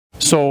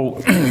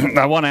So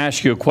I want to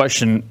ask you a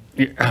question.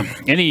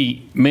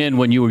 Any men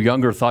when you were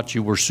younger thought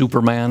you were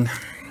Superman?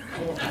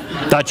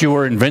 Thought you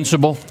were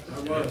invincible?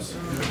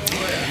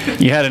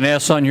 You had an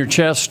S on your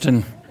chest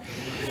and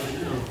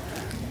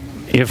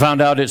you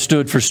found out it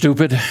stood for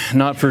stupid,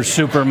 not for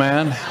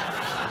Superman.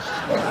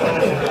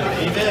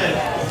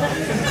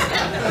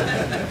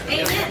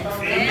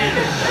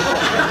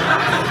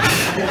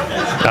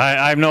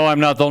 I know I'm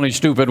not the only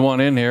stupid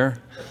one in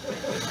here.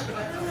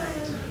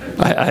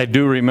 I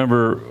do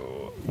remember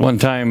one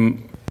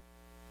time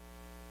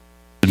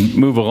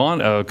move a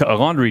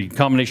laundry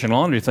combination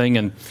laundry thing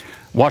and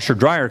washer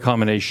dryer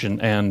combination,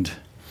 and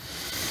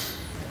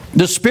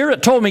the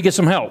Spirit told me get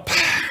some help.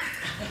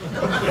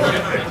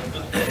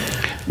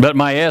 But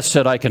my S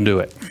said I can do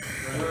it.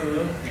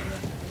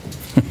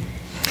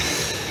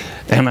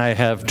 And I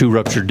have 2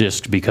 ruptured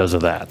discs because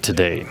of that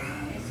today.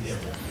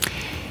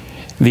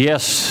 The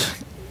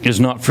S is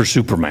not for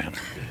Superman.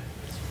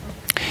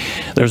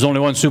 There's only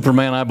one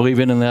Superman I believe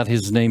in, and that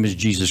his name is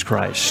Jesus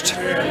Christ.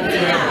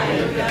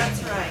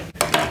 That's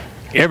right.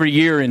 Every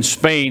year in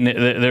Spain,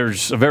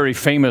 there's a very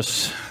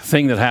famous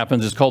thing that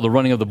happens. It's called the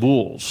Running of the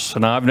Bulls.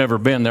 And I've never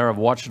been there. I've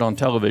watched it on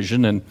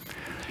television, and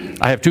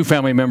I have 2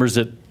 family members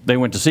that they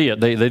went to see it.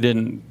 They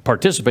didn't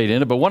participate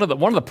in it, but one of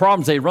the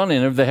problems they run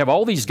into, they have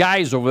all these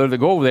guys over there that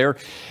go over there,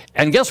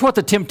 and guess what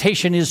the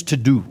temptation is to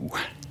do?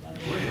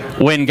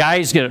 When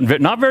guys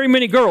get, not very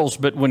many girls,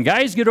 but when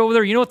guys get over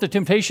there, you know what the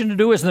temptation to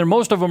do is? And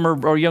most of them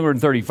are younger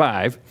than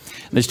 35.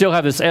 They still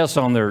have this S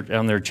on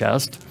their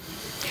chest.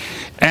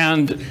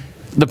 And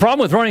the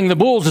problem with running the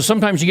bulls is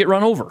sometimes you get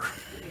run over.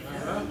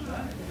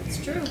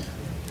 It's true.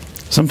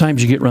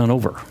 Sometimes you get run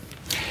over.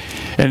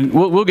 And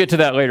we'll get to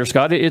that later,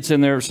 Scott. It's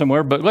in there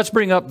somewhere. But let's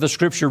bring up the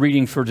scripture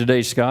reading for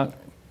today, Scott.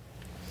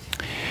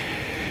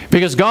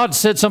 Because God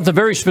said something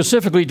very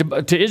specifically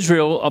to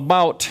Israel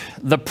about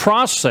the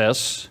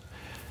process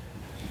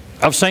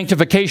of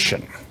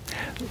sanctification.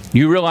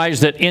 You realize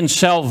that in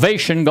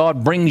salvation,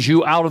 God brings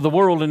you out of the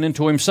world and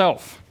into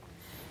Himself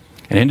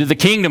and into the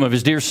kingdom of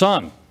His dear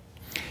Son.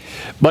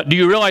 But do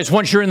you realize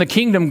once you're in the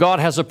kingdom,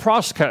 God has a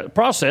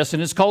process,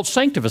 and it's called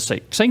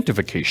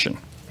sanctification.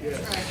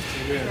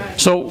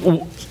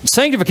 So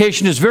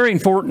sanctification is very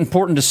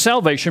important to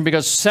salvation,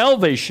 because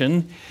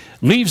salvation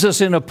leaves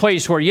us in a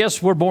place where,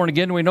 yes, we're born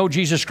again, we know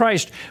Jesus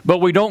Christ, but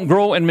we don't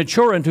grow and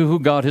mature into who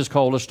God has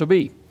called us to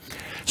be.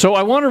 So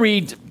I want to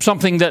read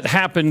something that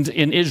happened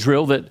in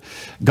Israel, that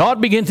God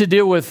began to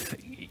deal with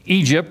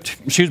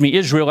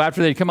Israel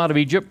after they'd come out of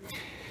Egypt,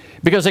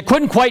 because they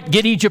couldn't quite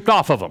get Egypt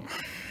off of them.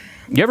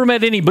 You ever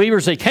met any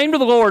believers? They came to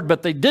the Lord,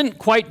 but they didn't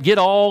quite get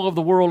all of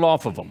the world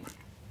off of them.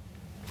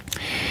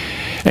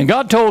 And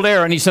God told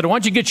Aaron, He said, I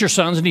want you to get your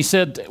sons, and He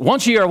said,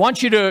 once a year, I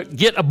want you to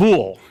get a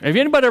bull. Have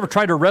anybody ever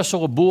tried to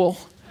wrestle a bull?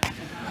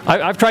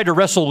 I've tried to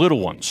wrestle little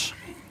ones.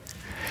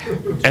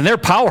 And they're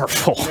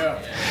powerful.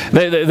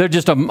 They're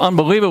just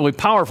unbelievably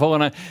powerful.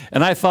 And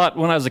I thought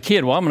when I was a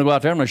kid, well, I'm going to go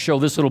out there, I'm going to show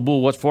this little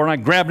bull what's for. And I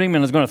grabbed him and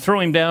I was going to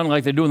throw him down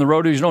like they do in the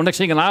rodeos. You know, next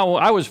thing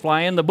I was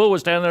flying, the bull was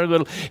standing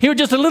there he was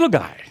just a little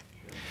guy.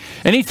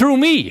 And he threw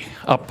me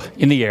up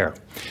in the air.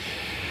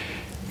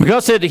 God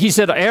said, He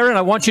said, Aaron,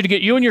 I want you to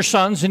get you and your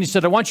sons. And He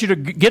said, I want you to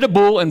get a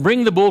bull and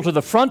bring the bull to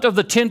the front of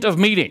the tent of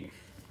meeting.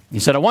 He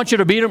said, I want you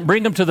to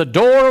bring them to the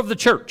door of the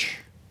church,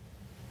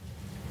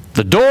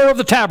 the door of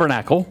the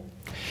tabernacle.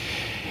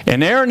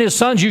 And Aaron and his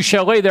sons, you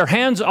shall lay their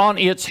hands on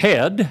its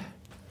head.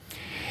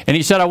 And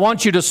He said, I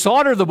want you to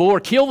slaughter the bull or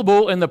kill the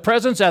bull in the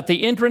presence at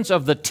the entrance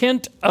of the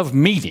tent of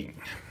meeting.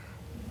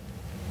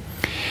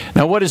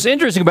 Now, what is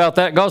interesting about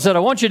that, God said, I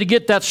want you to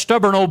get that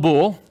stubborn old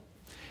bull.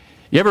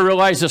 You ever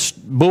realize that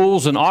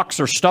bulls and ox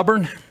are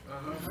stubborn?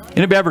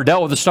 Anybody ever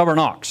dealt with a stubborn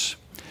ox?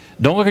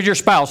 Don't look at your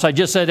spouse. I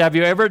just said, have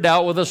you ever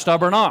dealt with a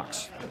stubborn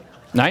ox?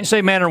 Now, I didn't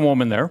say man or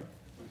woman there.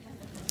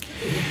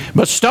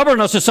 But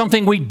stubbornness is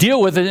something we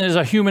deal with as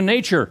a human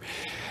nature.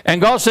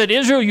 And God said,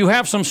 Israel, you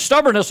have some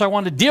stubbornness I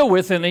want to deal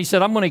with. And He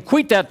said, I'm going to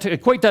equate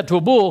that to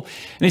a bull.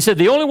 And He said,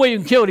 the only way you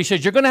can kill it, He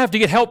said, you're going to have to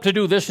get help to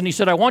do this. And He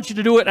said, I want you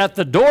to do it at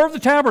the door of the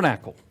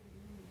tabernacle.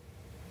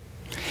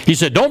 He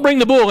said, don't bring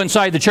the bull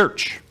inside the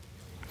church.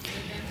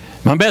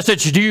 My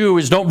message to you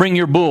is don't bring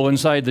your bull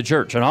inside the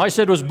church. And all I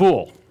said was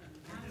bull.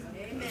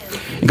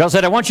 And God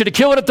said, I want you to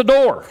kill it at the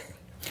door.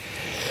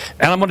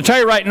 And I'm going to tell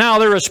you right now,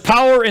 there is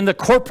power in the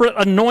corporate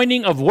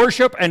anointing of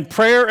worship and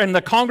prayer and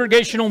the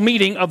congregational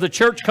meeting of the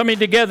church coming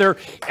together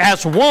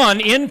as one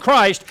in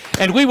Christ,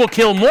 and we will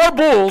kill more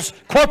bulls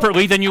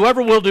corporately than you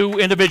ever will do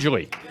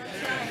individually.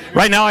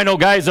 Right now I know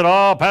guys that,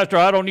 oh, Pastor,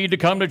 I don't need to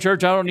come to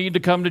church. I don't need to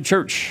come to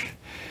church.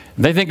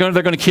 They think they're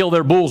going to kill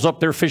their bulls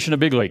up there fishing a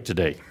big lake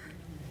today.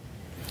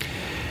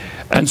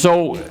 And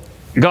so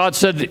God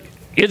said,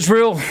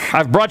 Israel,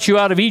 I've brought you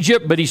out of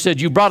Egypt, but He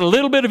said, you brought a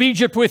little bit of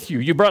Egypt with you.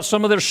 You brought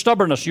some of their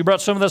stubbornness. You brought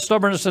some of that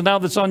stubbornness, and now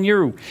that's on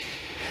you.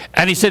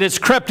 And He said, it's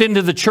crept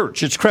into the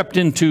church. It's crept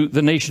into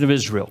the nation of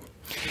Israel.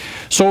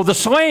 So the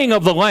slaying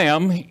of the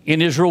lamb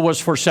in Israel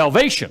was for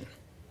salvation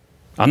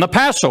on the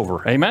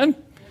Passover. Amen?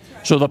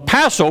 So the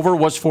Passover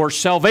was for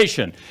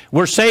salvation.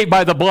 We're saved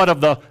by the blood of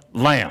the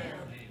lamb.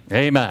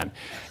 Amen.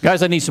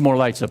 Guys, I need some more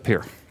lights up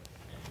here.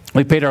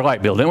 We paid our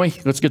light bill, didn't we?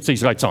 Let's get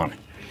these lights on.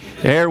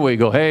 There we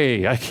go.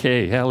 Hey,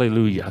 okay,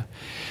 hallelujah.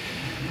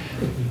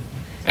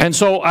 And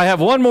so I have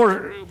one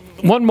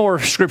more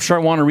scripture I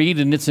want to read,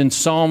 and it's in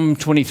Psalm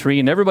 23,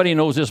 and everybody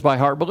knows this by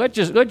heart, but let's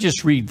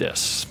just read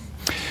this.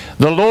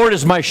 The Lord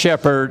is my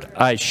shepherd,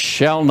 I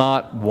shall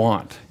not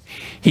want.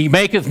 He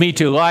maketh me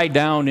to lie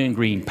down in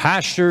green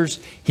pastures.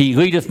 He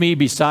leadeth me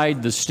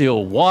beside the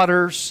still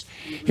waters.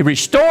 He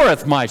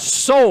restoreth my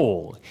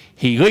soul.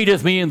 He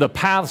leadeth me in the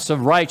paths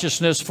of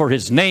righteousness for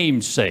his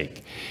name's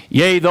sake.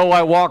 Yea, though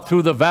I walk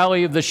through the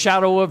valley of the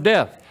shadow of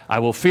death, I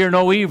will fear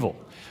no evil.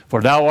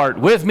 For thou art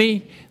with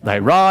me, thy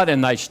rod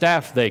and thy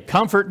staff, they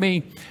comfort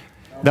me.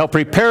 Thou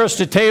preparest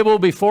a table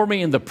before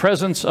me in the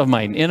presence of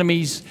mine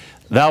enemies.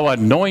 Thou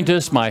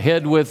anointest my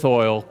head with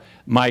oil.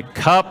 My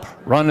cup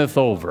runneth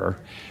over.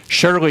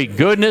 Surely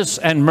goodness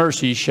and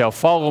mercy shall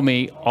follow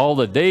me all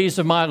the days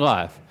of my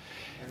life,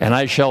 and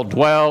I shall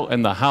dwell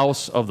in the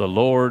house of the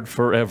Lord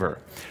forever.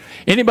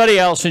 Anybody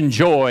else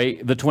enjoy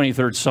the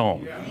 23rd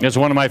Psalm? It's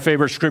one of my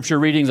favorite scripture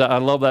readings. I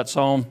love that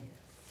psalm.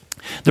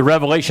 The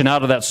revelation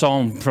out of that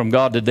psalm from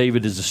God to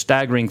David is a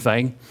staggering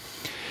thing.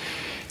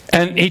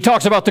 And he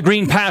talks about the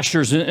green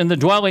pastures and the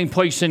dwelling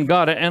place in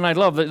God. And I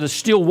love the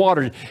still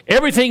water.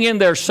 Everything in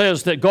there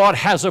says that God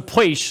has a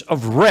place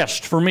of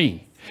rest for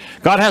me.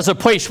 God has a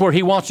place where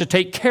he wants to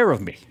take care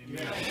of me.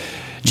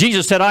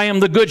 Jesus said, I am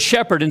the good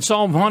shepherd. In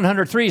Psalm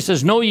 103, it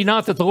says, know ye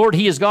not that the Lord,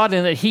 he is God,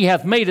 and that he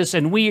hath made us,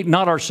 and we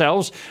not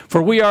ourselves,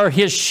 for we are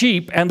his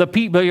sheep, and the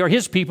people are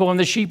his people, and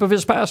the sheep of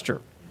his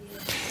pasture.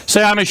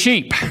 Say, I'm a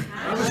sheep.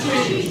 I'm a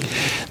sheep.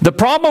 The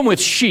problem with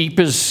sheep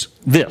is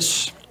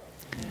this.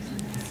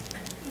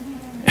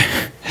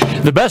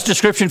 The best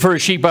description for a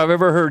sheep I've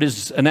ever heard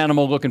is an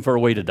animal looking for a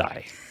way to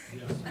die.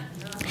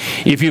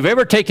 If you've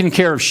ever taken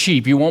care of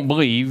sheep, you won't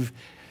believe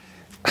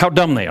how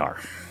dumb they are.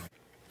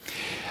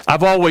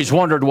 I've always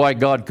wondered why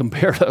God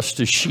compared us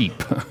to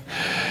sheep.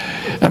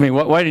 I mean,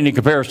 why didn't he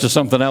compare us to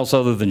something else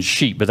other than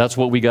sheep? But that's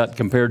what we got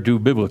compared to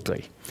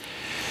biblically.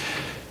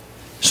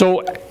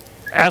 So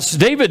as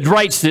David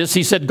writes this,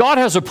 he said, God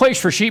has a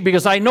place for sheep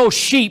because I know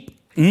sheep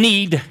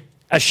need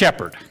a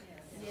shepherd.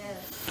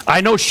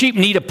 I know sheep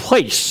need a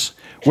place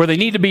where they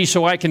need to be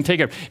so I can take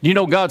care. You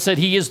know, God said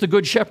he is the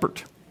good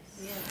shepherd.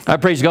 I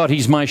praise God,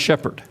 he's my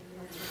shepherd.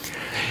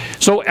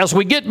 So as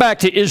we get back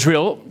to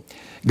Israel,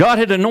 God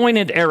had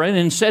anointed Aaron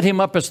and set him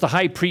up as the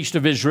high priest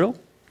of Israel.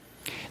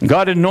 And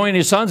God had anointed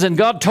his sons, and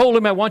God told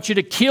him, I want you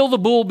to kill the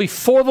bull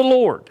before the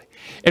Lord.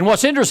 And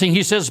what's interesting,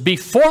 he says,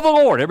 before the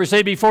Lord. Everybody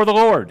say, before the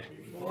Lord.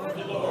 Before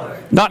the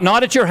Lord.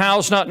 Not at your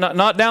house, not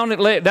down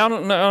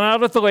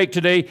out at the lake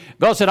today.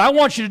 God said, I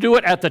want you to do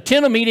it at the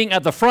tent of meeting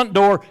at the front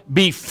door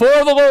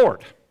before the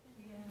Lord.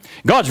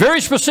 God's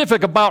very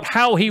specific about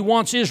how he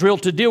wants Israel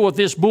to deal with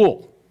this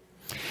bull.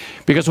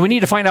 Because we need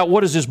to find out,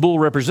 what does this bull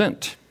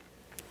represent?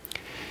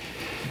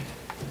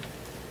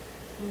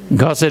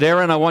 God said,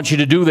 Aaron, I want you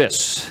to do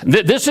this.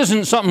 This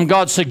isn't something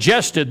God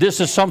suggested. This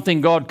is something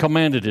God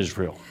commanded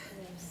Israel.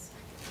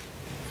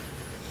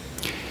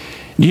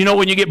 You know,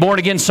 when you get born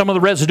again, some of the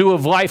residue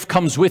of life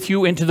comes with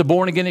you into the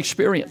born again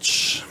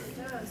experience.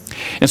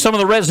 And some of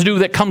the residue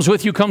that comes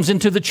with you comes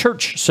into the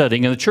church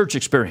setting and the church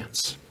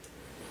experience.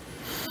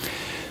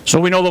 So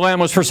we know the lamb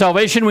was for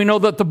salvation. We know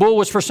that the bull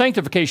was for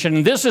sanctification.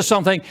 And this is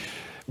something,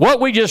 what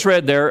we just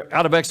read there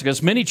out of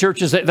Exodus, many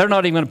churches, they're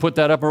not even going to put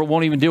that up or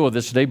won't even deal with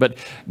this today. But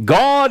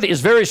God is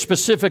very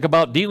specific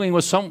about dealing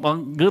with some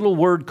little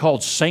word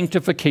called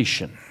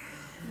sanctification.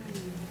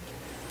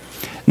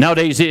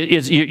 Nowadays,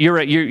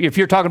 if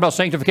you're talking about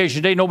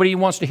sanctification today, nobody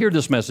wants to hear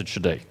this message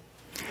today.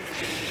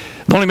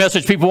 The only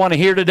message people want to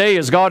hear today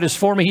is God is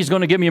for me. He's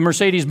going to give me a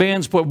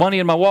Mercedes-Benz, put money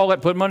in my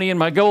wallet, put money in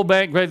my gold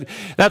bank.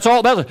 That's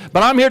all. But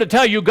I'm here to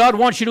tell you, God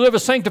wants you to live a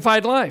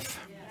sanctified life.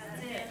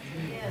 Yes.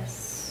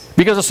 Yes.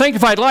 Because a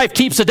sanctified life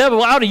keeps the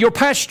devil out of your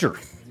pasture.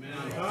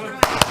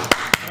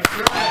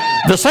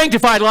 The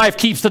sanctified life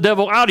keeps the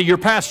devil out of your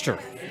pasture.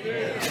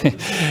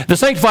 The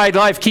sanctified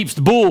life keeps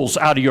the bulls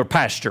out of your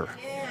pasture.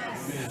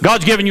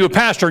 God's given you a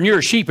pasture and you're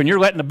a sheep and you're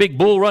letting a big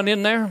bull run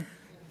in there.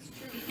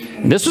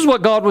 And this is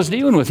what God was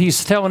dealing with.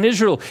 He's telling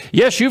Israel,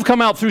 yes, you've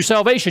come out through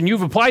salvation.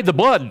 You've applied the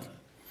blood,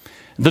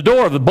 the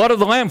blood of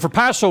the Lamb for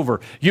Passover.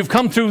 You've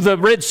come through the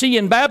Red Sea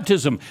in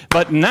baptism.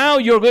 But now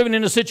you're living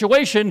in a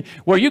situation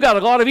where you got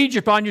a lot of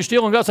Egypt on you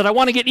still. And God said, I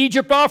want to get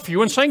Egypt off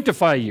you and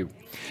sanctify you.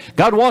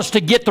 God wants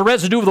to get the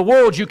residue of the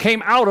world you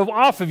came out of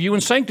off of you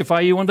and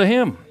sanctify you unto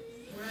him.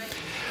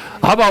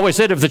 I've always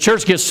said if the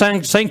church gets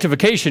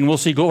sanctification, we'll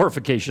see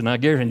glorification. I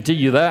guarantee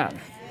you that.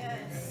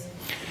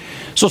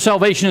 So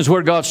salvation is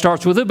where God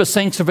starts with it, but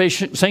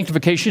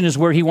sanctification is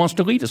where he wants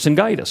to lead us and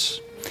guide us.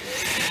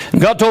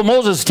 And God told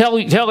Moses, tell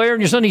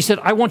Aaron your son, he said,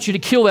 I want you to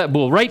kill that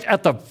bull right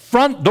at the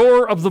front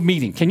door of the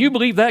meeting. Can you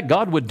believe that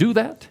God would do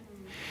that?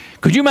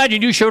 Could you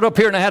imagine you showed up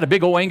here and I had a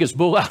big old Angus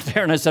bull out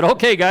there and I said,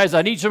 okay guys,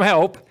 I need some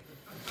help.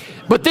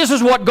 But this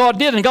is what God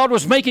did, and God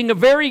was making a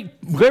very,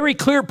 very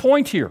clear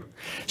point here.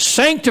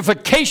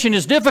 Sanctification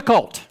is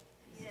difficult.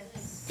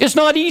 It's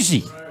not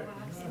easy.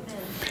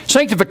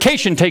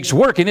 Sanctification takes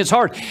work, and it's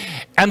hard.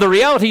 And the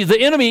reality, the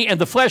enemy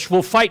and the flesh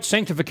will fight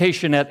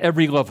sanctification at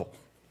every level.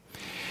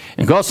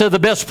 And God said the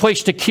best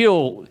place to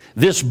kill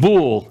this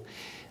bull,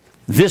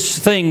 this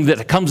thing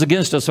that comes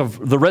against us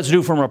of the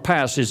residue from our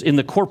past, is in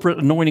the corporate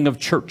anointing of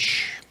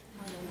church.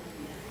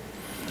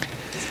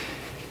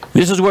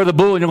 This is where the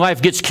bull in your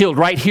life gets killed,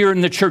 right here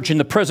in the church, in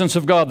the presence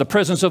of God, the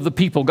presence of the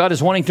people. God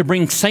is wanting to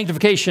bring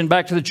sanctification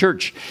back to the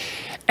church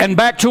and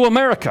back to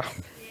America.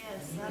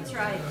 Yes, that's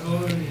right.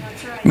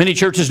 That's right. Many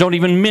churches don't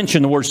even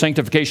mention the word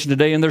sanctification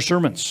today in their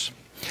sermons.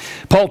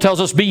 Paul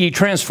tells us, be ye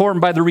transformed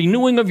by the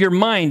renewing of your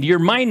mind. Your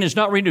mind is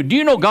not renewed. Do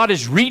you know God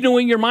is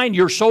renewing your mind?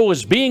 Your soul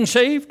is being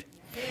saved.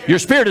 Your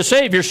spirit is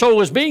saved. Your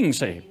soul is being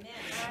saved.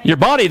 Your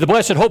body, the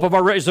blessed hope of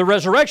our is the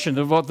resurrection,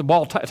 of what the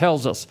Bible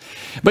tells us.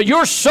 But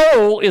your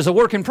soul is a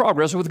work in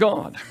progress with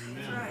God.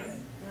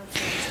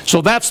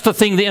 So that's the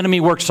thing the enemy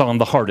works on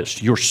the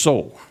hardest, your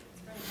soul.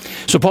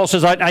 So Paul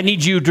says, I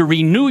need you to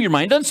renew your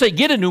mind. He doesn't say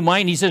get a new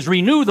mind. He says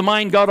renew the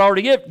mind God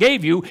already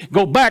gave you.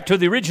 Go back to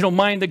the original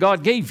mind that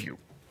God gave you.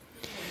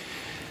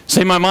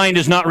 Say, my mind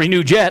is not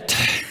renewed yet.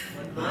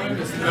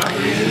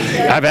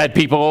 I've had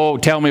people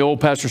tell me, oh,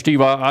 Pastor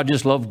Steve, I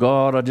just love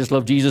God. I just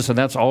love Jesus, and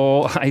that's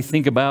all I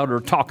think about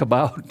or talk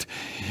about.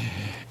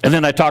 And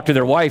then I talk to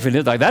their wife, and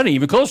it's like, that ain't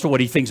even close to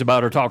what he thinks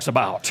about or talks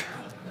about.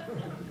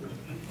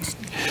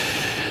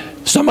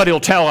 Somebody will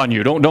tell on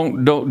you.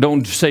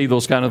 Don't say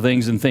those kind of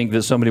things and think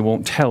that somebody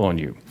won't tell on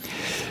you.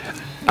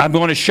 I'm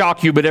going to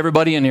shock you, but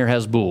everybody in here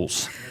has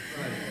bulls.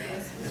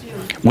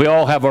 We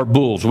all have our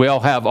bulls. We all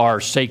have our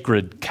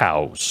sacred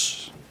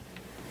cows.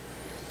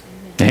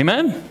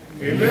 Amen?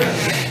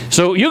 Amen.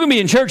 So you can be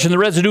in church and the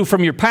residue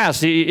from your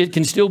past, it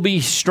can still be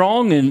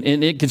strong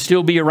and it can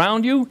still be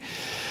around you.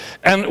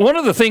 And one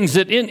of the things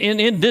that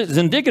is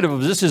indicative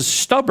of this is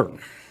stubborn.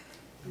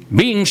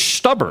 Being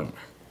stubborn.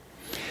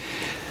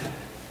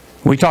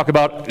 We talk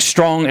about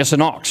strong as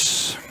an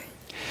ox.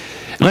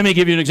 Let me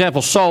give you an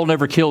example. Saul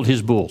never killed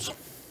his bulls.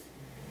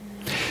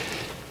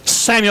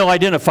 Samuel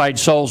identified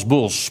Saul's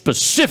bulls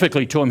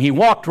specifically to him. He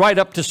walked right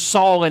up to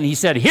Saul and he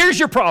said, here's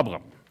your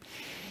problem.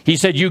 He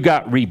said, you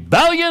got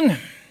rebellion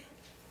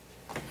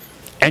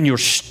and you're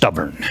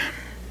stubborn.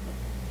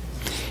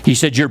 He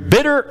said, you're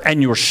bitter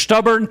and you're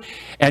stubborn.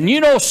 And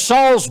you know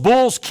Saul's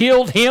bulls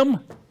killed him?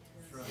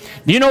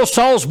 Do you know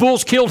Saul's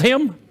bulls killed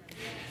him?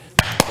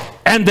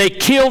 And they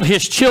killed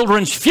his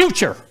children's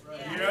future.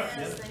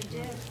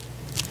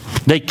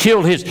 They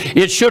killed his.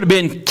 It should have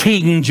been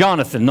King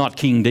Jonathan, not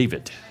King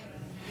David.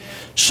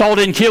 Saul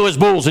didn't kill his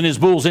bulls, and his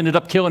bulls ended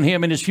up killing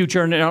him and his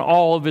future and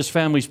all of his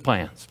family's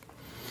plans.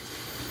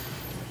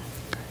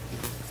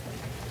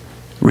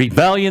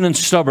 Rebellion and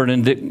stubborn.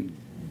 And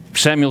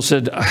Samuel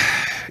said,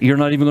 you're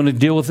not even going to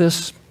deal with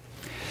this?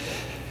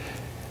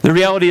 The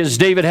reality is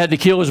David had to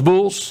kill his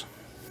bulls.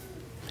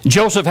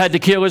 Joseph had to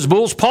kill his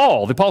bulls.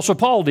 Paul, the Apostle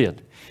Paul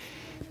did.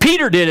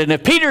 Peter did it. And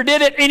if Peter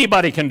did it,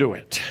 anybody can do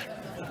it.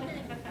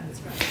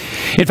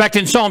 In fact,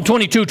 in Psalm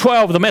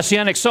 22:12, the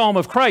Messianic Psalm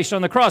of Christ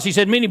on the cross, he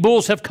said, many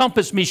bulls have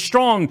compassed me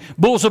strong.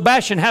 Bulls of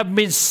Bashan have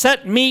been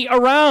set me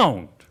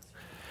around.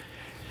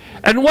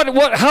 And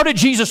how did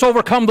Jesus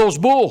overcome those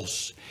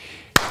bulls?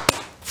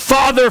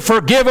 Father,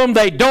 forgive them.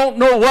 They don't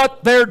know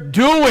what they're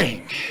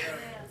doing.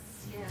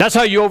 That's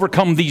how you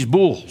overcome these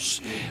bulls,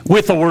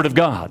 with the Word of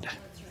God.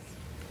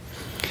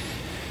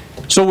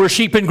 So we're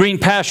sheep in green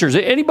pastures.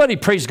 Anybody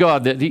praise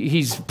God that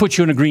He's put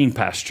you in a green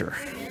pasture?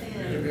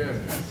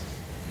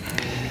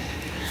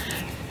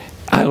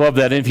 I love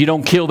that. And if you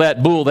don't kill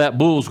that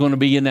bull's going to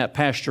be in that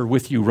pasture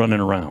with you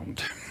running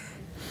around.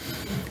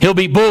 He'll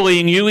be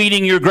bullying you,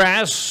 eating your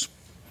grass,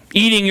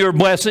 eating your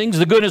blessings,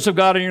 the goodness of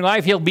God in your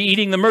life. He'll be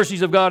eating the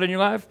mercies of God in your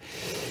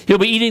life. He'll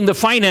be eating the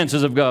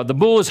finances of God. The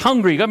bull is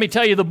hungry. Let me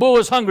tell you, the bull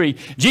is hungry.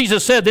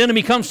 Jesus said the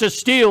enemy comes to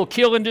steal,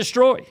 kill, and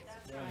destroy.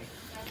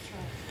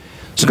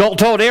 So God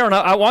told Aaron,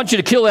 I want you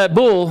to kill that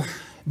bull,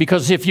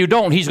 because if you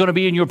don't, he's going to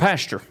be in your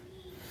pasture.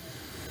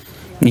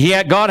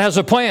 God has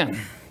a plan.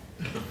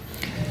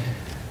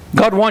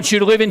 God wants you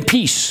to live in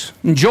peace,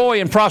 and joy,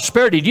 and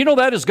prosperity. Do you know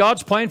that is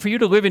God's plan for you,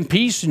 to live in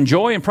peace and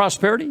joy and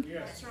prosperity?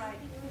 Yes.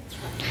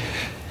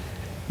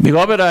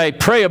 Beloved, I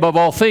pray above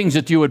all things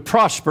that you would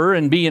prosper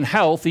and be in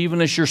health, even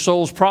as your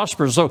souls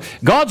prosper. So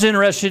God's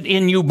interested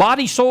in you,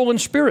 body, soul,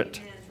 and spirit.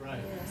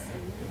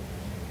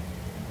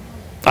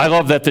 I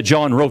love that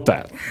John wrote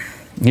that.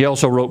 He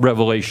also wrote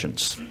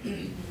Revelations.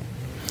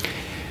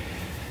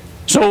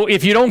 So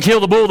if you don't kill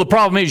the bull, the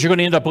problem is you're going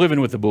to end up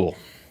living with the bull.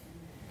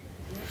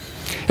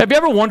 Have you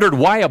ever wondered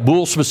why a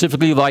bull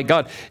specifically? Like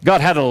God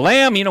had a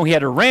lamb, he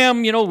had a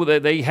ram,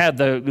 they had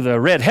the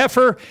red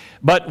heifer.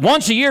 But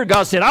once a year,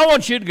 God said, I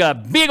want you to get a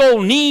big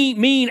old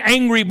mean,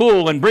 angry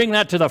bull and bring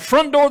that to the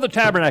front door of the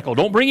tabernacle.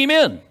 Don't bring him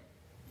in.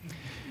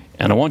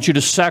 And I want you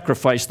to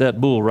sacrifice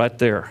that bull right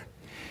there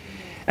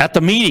at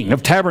the meeting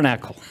of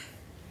tabernacle.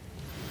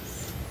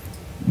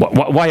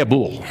 Why a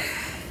bull?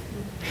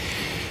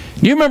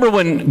 Do you remember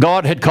when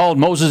God had called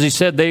Moses? He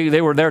said they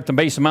were there at the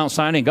base of Mount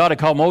Sinai, and God had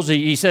called Moses.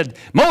 He said,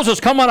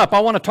 Moses, come on up. I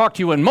want to talk to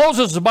you. And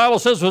Moses, the Bible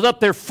says, was up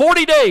there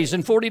 40 days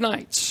and 40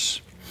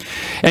 nights.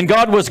 And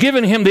God was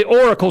giving him the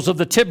oracles of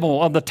the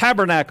temple, of the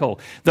tabernacle,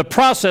 the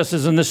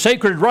processes and the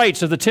sacred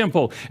rites of the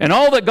temple, and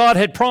all that God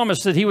had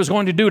promised that he was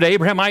going to do to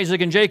Abraham,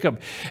 Isaac, and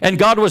Jacob. And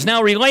God was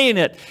now relaying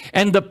it.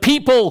 And the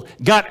people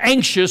got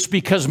anxious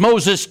because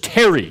Moses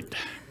tarried.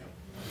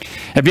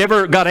 Have you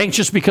ever got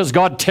anxious because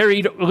God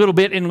tarried a little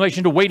bit in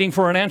relation to waiting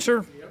for an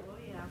answer?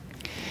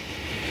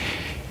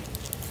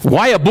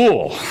 Why a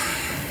bull?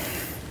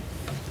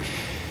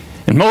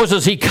 And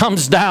Moses, he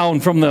comes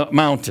down from the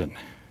mountain.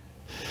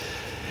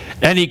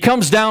 And he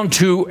comes down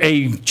to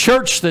a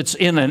church that's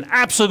in an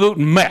absolute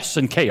mess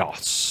and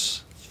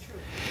chaos.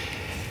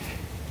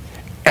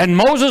 And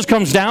Moses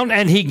comes down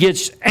and he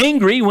gets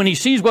angry when he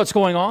sees what's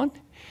going on.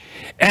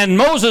 And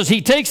Moses,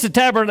 he takes the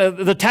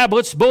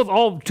tablets,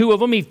 all two of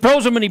them, he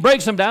throws them and he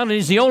breaks them down, and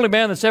he's the only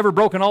man that's ever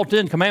broken all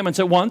 10 commandments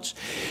at once.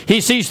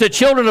 He sees the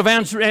children of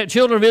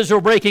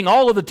Israel breaking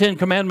all of the 10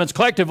 commandments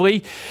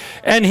collectively,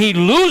 and he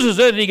loses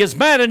it, and he gets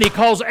mad, and he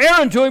calls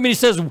Aaron to him, and he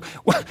says,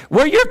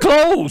 "Where are your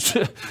clothes?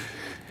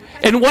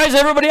 And why is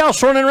everybody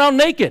else running around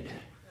naked?"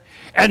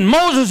 And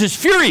Moses is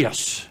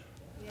furious,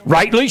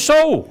 rightly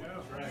so.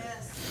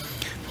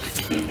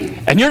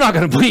 And you're not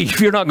going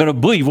to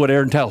believe what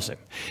Aaron tells him.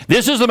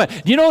 This is the man.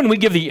 You know when we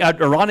give the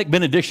Aaronic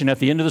benediction at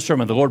the end of the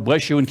sermon, the Lord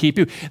bless you and keep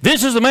you?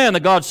 This is the man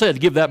that God said to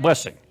give that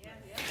blessing.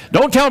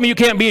 Don't tell me you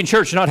can't be in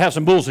church and not have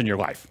some bulls in your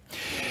life.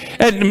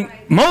 And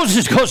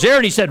Moses goes there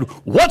and he said,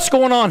 "What's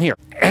going on here?"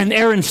 And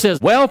Aaron says,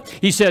 "Well,"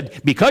 he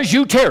said, "because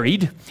you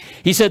tarried,"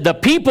 he said, "the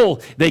people,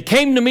 they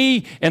came to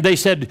me and they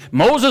said,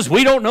 'Moses,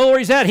 we don't know where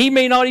he's at. He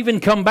may not even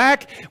come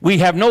back. We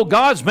have no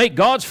gods. Make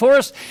gods for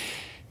us.'"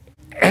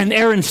 And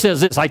Aaron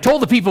says this, "I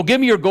told the people, 'Give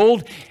me your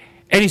gold.'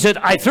 And he said,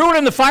 'I threw it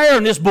in the fire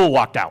and this bull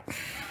walked out.'"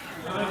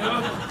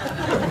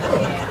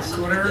 That's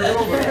what Aaron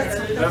told us.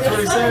 That's what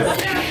he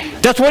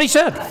said. That's what he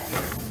said.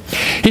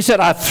 He said,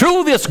 "I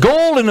threw this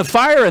gold in the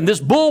fire and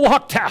this bull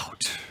walked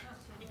out."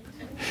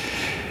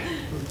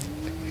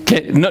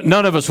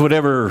 None of us would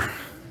ever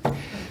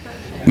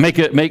make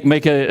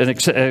an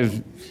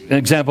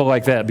example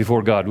like that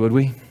before God, would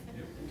we?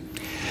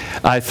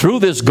 "I threw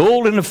this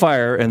gold in the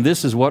fire and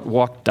this is what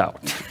walked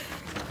out."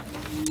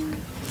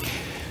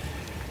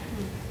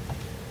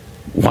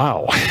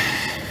 Wow.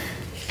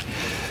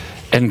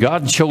 And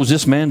God chose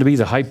this man to be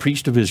the high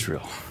priest of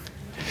Israel.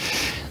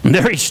 And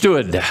there he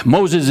stood.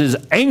 Moses is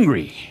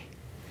angry.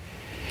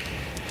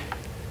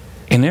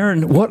 And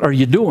Aaron, "What are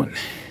you doing?"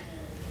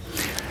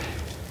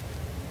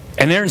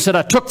 And Aaron said,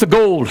 "I took the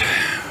gold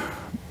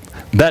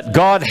that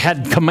God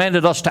had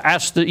commanded us to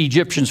ask the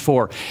Egyptians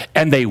for,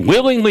 and they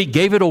willingly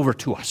gave it over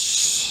to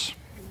us.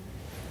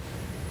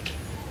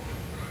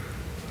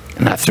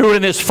 And I threw it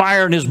in this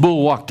fire and this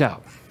bull walked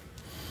out."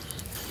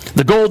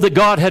 The gold that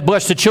God had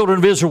blessed the children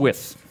of Israel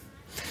with.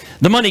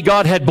 The money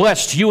God had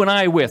blessed you and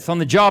I with on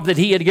the job that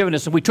he had given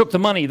us. And we took the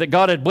money that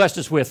God had blessed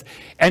us with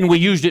and we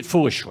used it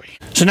foolishly.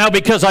 So now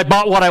because I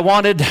bought what I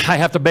wanted, I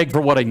have to beg for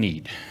what I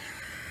need.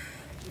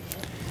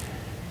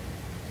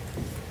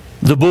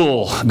 The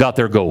bull got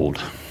their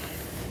gold.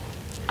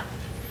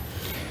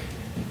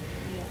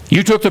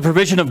 You took the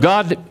provision of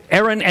God,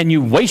 Aaron, and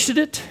you wasted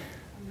it.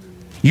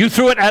 You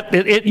threw it at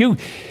it.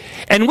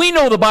 And we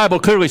know the Bible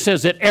clearly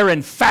says that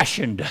Aaron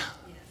fashioned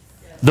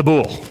the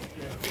bull.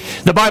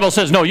 The Bible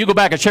says, no, you go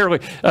back a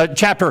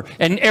chapter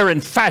and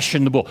Aaron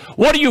fashioned the bull.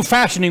 What are you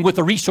fashioning with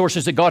the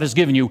resources that God has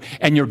given you,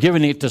 and you're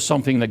giving it to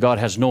something that God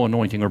has no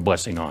anointing or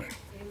blessing on?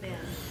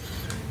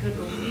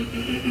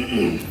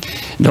 Amen.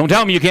 Don't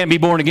tell me you can't be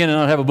born again and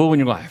not have a bull in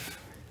your life.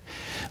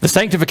 The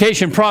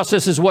sanctification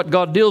process is what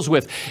God deals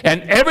with.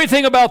 And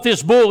everything about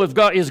this bull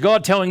is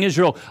God telling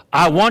Israel,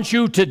 I want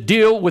you to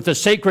deal with the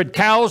sacred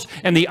cows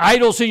and the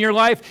idols in your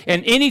life,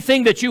 and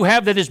anything that you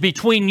have that is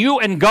between you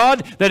and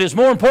God, that is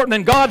more important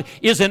than God,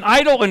 is an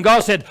idol. And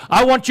God said,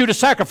 I want you to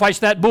sacrifice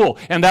that bull.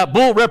 And that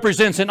bull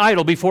represents an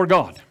idol before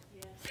God.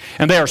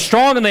 And they are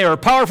strong and they are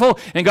powerful.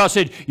 And God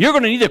said, you're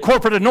going to need a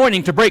corporate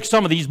anointing to break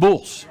some of these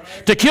bulls.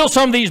 To kill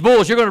some of these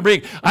bulls, you're going to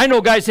bring... I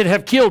know guys that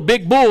have killed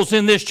big bulls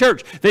in this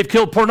church. They've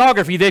killed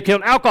pornography. They've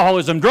killed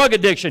alcoholism, drug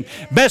addiction,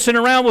 messing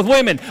around with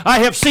women. I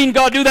have seen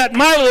God do that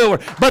mightily over.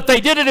 But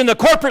they did it in the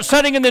corporate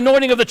setting in the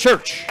anointing of the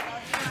church.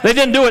 They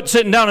didn't do it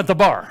sitting down at the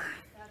bar.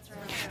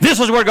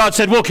 This is where God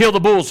said, we'll kill the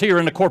bulls here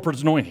in the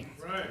corporate anointing.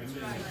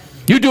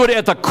 You do it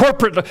at the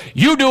corporate...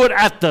 You do it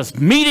at the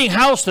meeting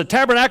house, the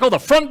tabernacle, the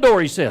front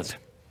door, he says.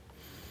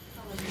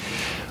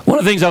 One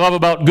of the things I love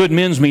about good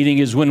men's meeting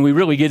is when we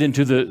really get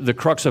into the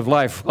crux of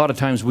life, a lot of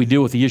times we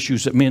deal with the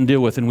issues that men deal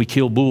with, and we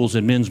kill bulls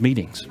in men's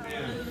meetings.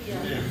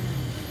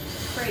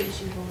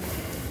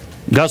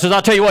 God says,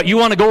 I'll tell you what, you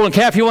want a golden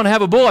calf, you want to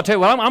have a bull, I'll tell you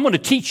what, I'm going to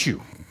teach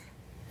you.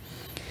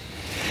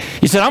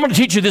 He said, I'm going to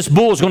teach you this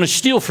bull is going to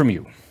steal from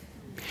you.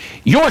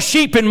 Your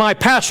sheep in my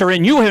pasture,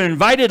 and you have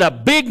invited a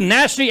big,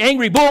 nasty,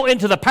 angry bull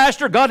into the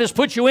pasture God has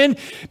put you in,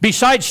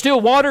 beside still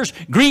waters,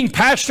 green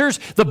pastures,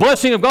 the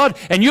blessing of God,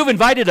 and you've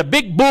invited a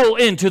big bull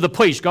into the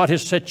place God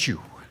has set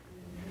you.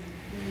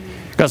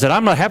 God said,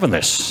 I'm not having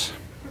this.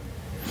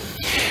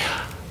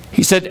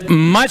 He said,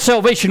 my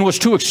salvation was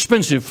too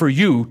expensive for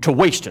you to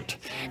waste it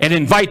and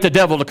invite the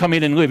devil to come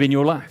in and live in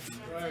your life.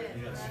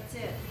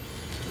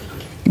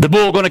 The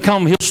bull going to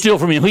come, he'll steal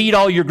from you. He'll eat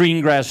all your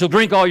green grass. He'll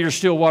drink all your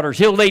still waters.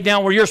 He'll lay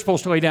down where you're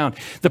supposed to lay down.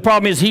 The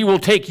problem is he will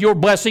take your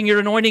blessing, your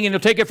anointing, and he'll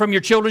take it from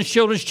your children's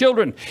children's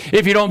children.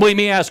 If you don't believe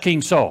me, ask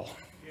King Saul.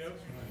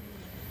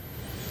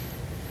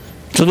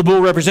 So the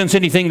bull represents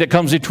anything that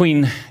comes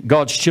between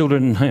God's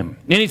children and him.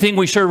 Anything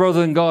we serve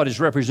other than God is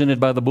represented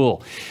by the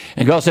bull.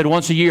 And God said,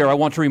 once a year, I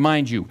want to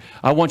remind you.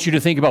 I want you to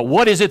think about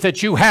what is it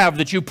that you have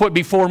that you put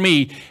before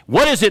me?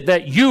 What is it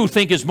that you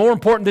think is more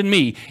important than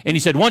me? And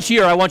he said, once a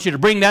year, I want you to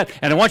bring that,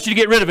 and I want you to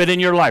get rid of it in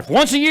your life.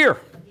 Once a year.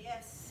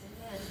 Yes,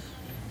 amen.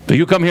 So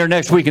you come here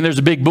next week, and there's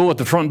a big bull at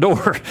the front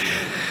door.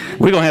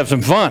 We're going to have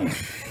some fun.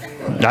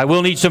 I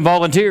will need some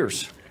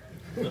volunteers.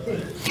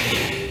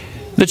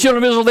 The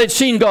children of Israel, they'd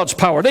seen God's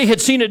power. They had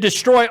seen it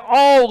destroy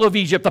all of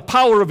Egypt, the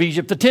power of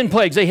Egypt, the 10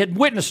 plagues. They had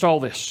witnessed all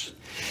this.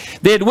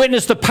 They had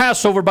witnessed the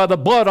Passover by the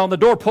blood on the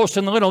doorpost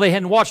and the lintel. They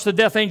hadn't watched the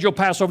death angel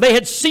pass over. They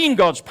had seen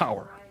God's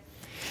power.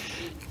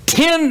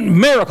 10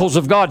 miracles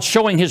of God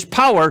showing his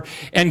power.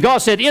 And God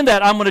said, in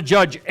that, I'm going to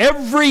judge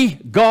every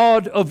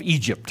god of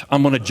Egypt.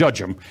 I'm going to judge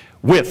them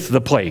with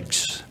the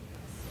plagues.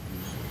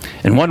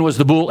 And one was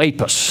the bull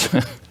Apis.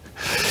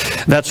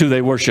 That's who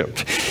they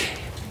worshipped.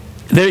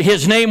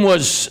 His name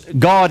was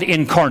God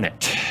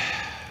incarnate.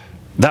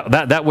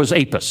 That was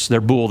Apis, their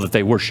bull that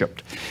they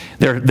worshipped,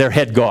 their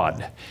head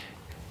god.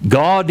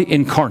 God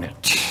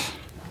incarnate.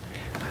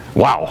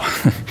 Wow.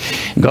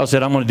 God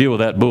said, I'm going to deal with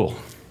that bull.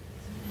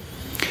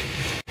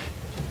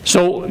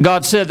 So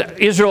God said,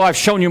 Israel, I've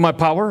shown you my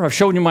power. I've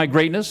shown you my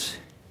greatness.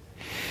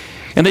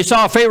 And they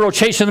saw Pharaoh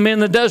chasing them in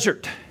the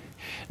desert.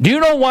 Do you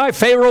know why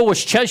Pharaoh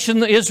was chasing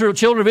the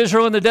children of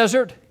Israel in the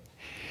desert?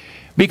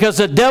 Because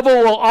the devil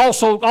will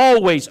also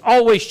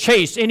always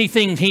chase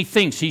anything he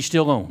thinks he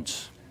still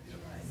owns.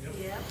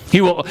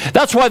 He will.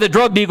 That's why the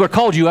drug dealer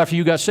called you after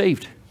you got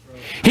saved.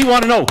 He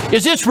wanted to know,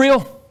 is this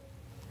real?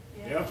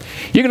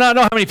 You cannot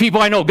know how many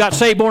people I know got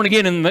saved, born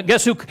again, and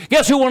guess who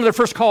one of their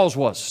first calls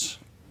was?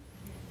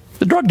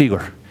 The drug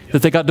dealer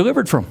that they got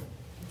delivered from.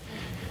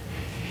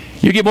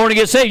 You get born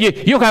again,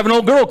 saved, you'll have an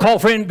old girl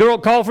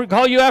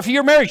call you after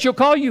you're married. She'll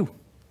call you.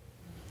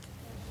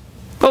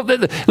 Well,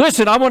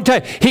 listen, I want to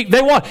tell you,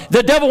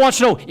 the devil wants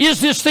to know, is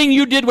this thing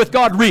you did with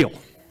God real?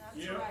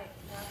 That's right.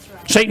 That's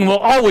right. Satan will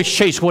always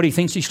chase what he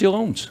thinks he still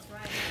owns.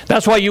 Right.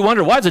 That's why you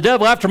wonder, why is the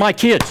devil after my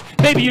kids?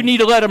 Maybe you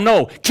need to let him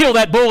know, kill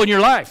that bull in your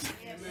life.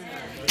 Yes.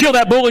 Kill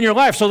that bull in your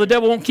life so the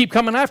devil won't keep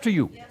coming after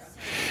you. Yes.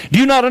 Do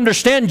you not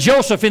understand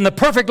Joseph in the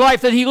perfect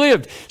life that he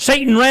lived?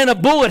 Satan ran a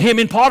bull at him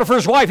in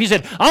Potiphar's wife. He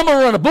said, I'm going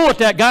to run a bull at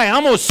that guy.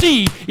 I'm going to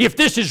see if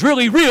this is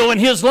really real in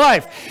his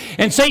life.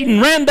 And Satan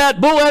ran that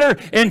bull at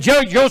her, and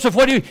Joseph,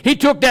 he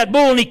took that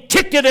bull and he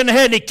kicked it in the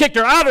head and he kicked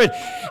her out of it.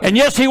 And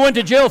yes, he went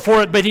to jail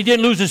for it, but he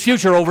didn't lose his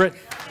future over it.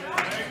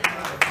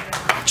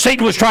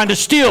 Satan was trying to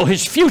steal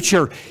his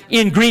future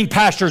in green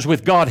pastures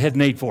with God had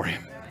made for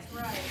him.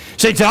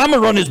 Satan said, I'm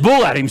going to run this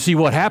bull at him, see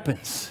what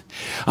happens.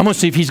 I'm going to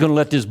see if he's going to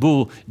let this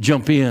bull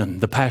jump in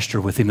the pasture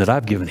with him that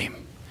I've given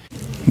him.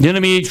 The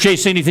enemy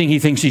chases anything he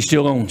thinks he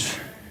still owns.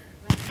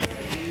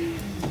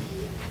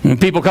 When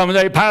people come and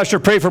say, Pastor,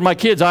 pray for my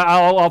kids,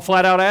 I'll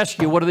flat out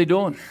ask you, what are they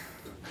doing?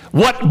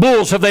 What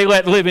bulls have they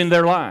let live in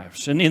their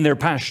lives and in their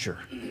pasture?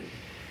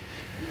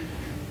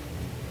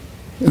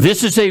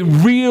 This is a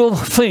real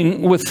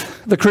thing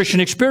with the Christian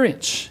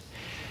experience.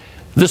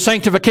 The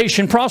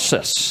sanctification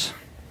process.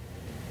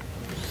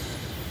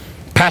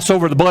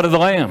 Passover, the blood of the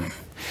Lamb.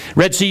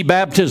 Red Sea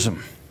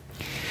baptism.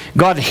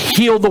 God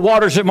healed the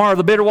waters at Marah,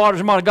 the bitter waters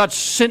at Marah. God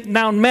sent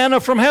down manna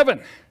from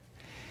heaven.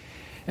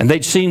 And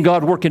they'd seen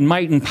God work in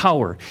might and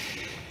power.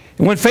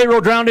 And when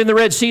Pharaoh drowned in the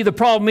Red Sea, the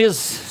problem is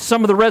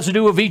some of the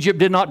residue of Egypt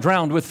did not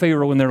drown with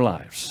Pharaoh in their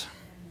lives.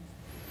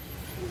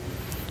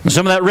 And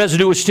some of that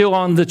residue is still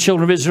on the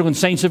children of Israel and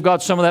saints of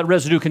God. Some of that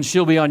residue can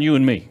still be on you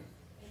and me.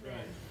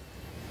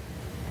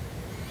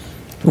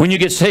 When you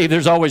get saved,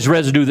 there's always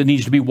residue that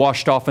needs to be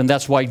washed off, and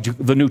that's why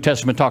the New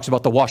Testament talks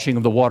about the washing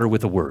of the water with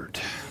the Word.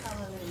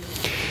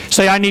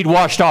 Say, I need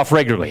washed off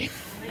regularly.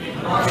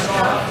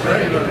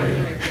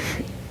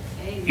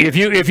 If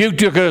you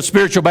took a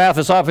spiritual bath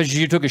as often as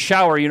you took a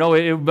shower, you know,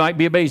 it might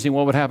be amazing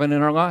what would happen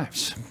in our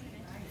lives.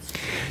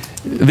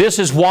 This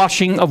is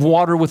washing of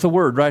water with the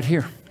Word right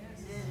here.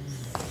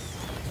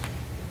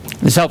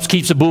 This helps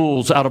keep the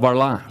bulls out of our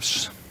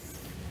lives.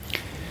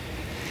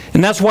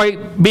 And that's why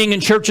being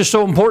in church is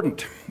so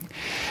important.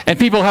 And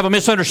people have a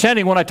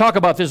misunderstanding when I talk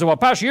about this. Well,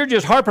 Pastor, you're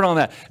just harping on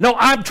that. No,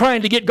 I'm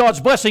trying to get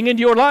God's blessing into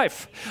your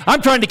life.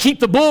 I'm trying to keep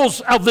the bulls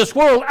of this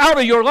world out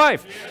of your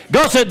life.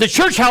 God said the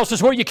church house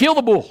is where you kill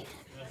the bull.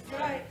 That's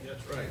right.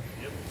 That's right.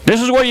 Yep.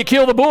 This is where you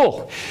kill the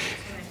bull.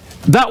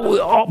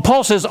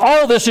 Paul says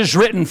all this is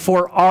written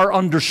for our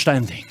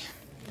understanding.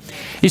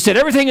 He said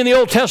everything in the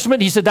Old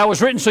Testament, he said that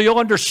was written so you'll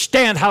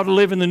understand how to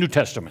live in the New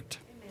Testament.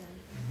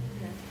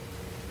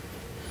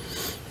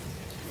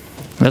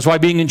 That's why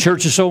being in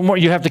church is so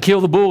important. You have to kill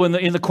the bull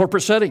in the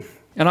corporate setting.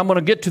 And I'm going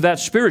to get to that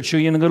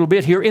spiritually in a little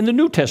bit here in the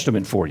New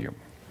Testament for you.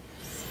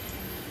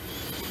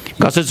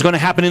 God says it's going to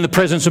happen in the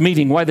presence of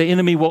meeting. Why the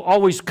enemy will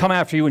always come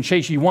after you and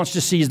chase you. He wants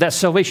to see, is that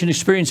salvation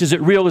experience, is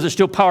it real? Is it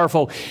still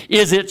powerful?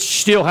 Is it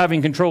still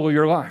having control of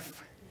your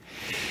life?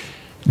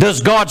 Does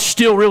God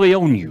still really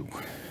own you?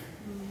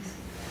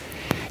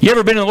 You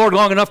ever been in the Lord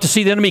long enough to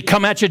see the enemy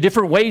come at you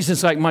different ways?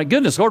 It's like, my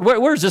goodness, Lord,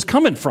 where is this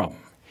coming from?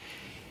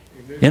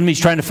 The enemy's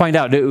trying to find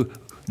out,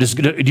 does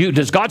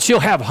God still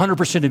have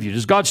 100% of you?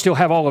 Does God still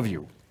have all of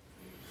you?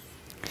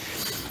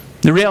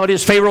 The reality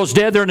is Pharaoh's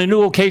dead. They're in a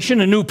new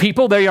location, a new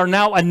people. They are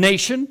now a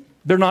nation.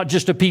 They're not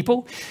just a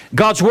people.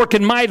 God's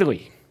working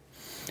mightily.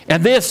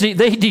 And they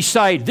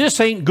decide this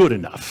ain't good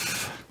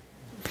enough.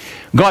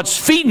 God's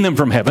feeding them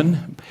from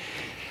heaven.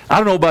 I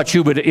don't know about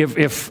you, but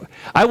if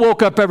I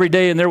woke up every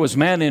day and there was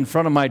manna in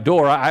front of my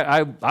door,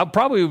 I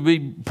probably would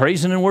be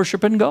praising and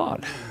worshiping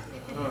God.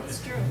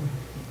 That's true.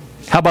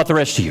 How about the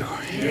rest of you?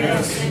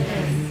 Yes.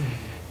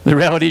 The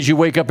reality is you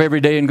wake up every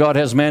day and God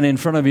has manna in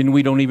front of you and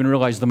we don't even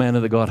realize the manna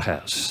that God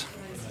has.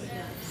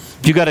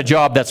 If you got a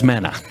job, that's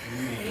manna.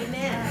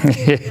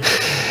 Amen.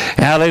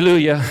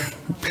 Hallelujah.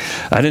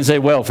 I didn't say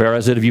welfare. I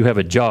said if you have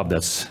a job,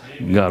 that's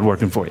God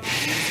working for you.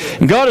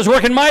 And God is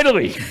working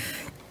mightily.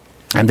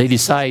 And they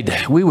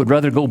decide, we would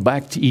rather go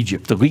back to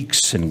Egypt, the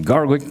leeks and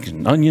garlic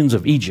and onions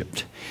of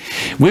Egypt.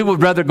 We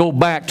would rather go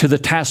back to the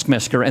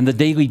taskmaster and the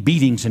daily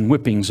beatings and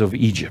whippings of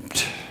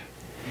Egypt.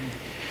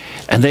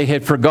 And they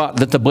had forgot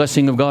that the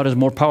blessing of God is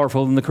more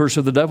powerful than the curse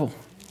of the devil.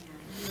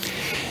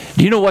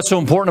 Do you know what's so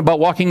important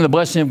about walking in the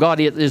blessing of God?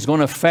 It is going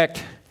to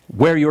affect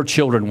where your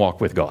children walk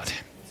with God.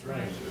 That's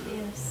right.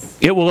 Yes.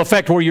 It will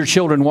affect where your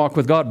children walk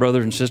with God,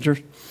 brothers and sisters.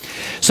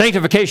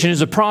 Sanctification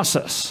is a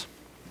process.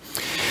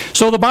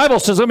 So the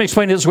Bible says, let me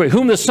explain it this way.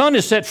 Whom the Son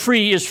is set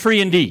free is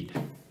free indeed.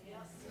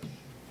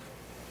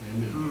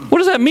 What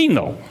does that mean,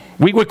 though?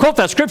 We quote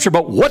that scripture,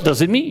 but what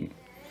does it mean?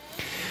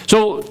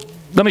 So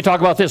let me talk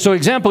about this. So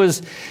example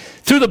is,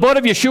 through the blood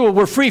of Yeshua,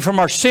 we're free from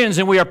our sins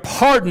and we are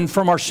pardoned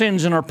from our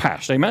sins in our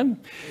past. Amen?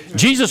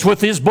 Jesus,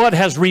 with his blood,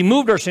 has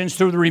removed our sins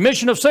through the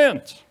remission of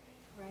sins.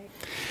 Right.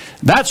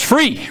 That's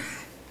free.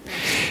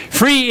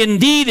 Free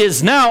indeed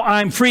is now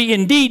I'm free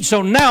indeed,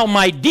 so now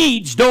my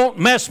deeds don't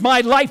mess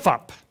my life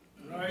up.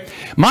 Right.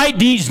 My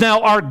deeds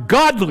now are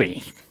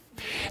godly.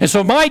 And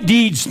so my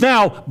deeds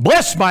now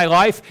bless my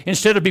life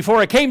instead of before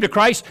I came to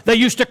Christ, they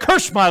used to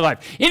curse my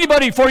life.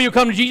 Anybody before you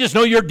come to Jesus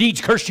know your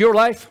deeds cursed your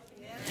life?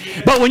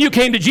 But when you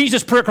came to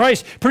Jesus per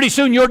Christ, pretty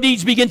soon your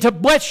deeds begin to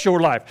bless your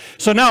life.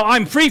 So now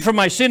I'm free from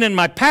my sin in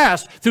my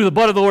past through the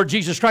blood of the Lord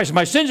Jesus Christ.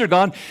 My sins are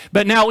gone.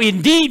 But now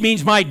indeed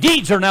means my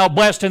deeds are now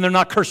blessed and they're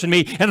not cursing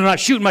me and they're not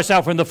shooting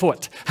myself in the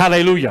foot.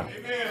 Hallelujah.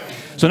 Amen.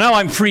 So now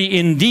I'm free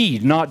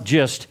indeed, not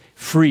just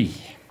free.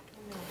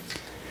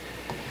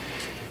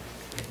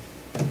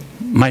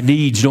 My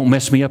deeds don't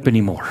mess me up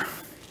anymore.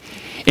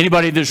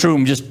 Anybody in this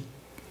room, just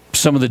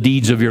some of the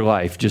deeds of your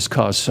life just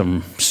cause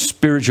some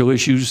spiritual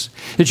issues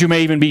that you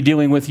may even be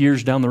dealing with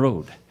years down the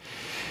road.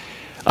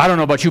 I don't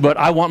know about you, but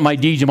I want my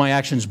deeds and my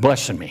actions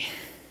blessing me,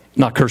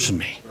 not cursing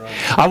me.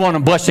 Right. I want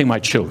them blessing my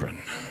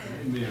children.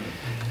 Amen.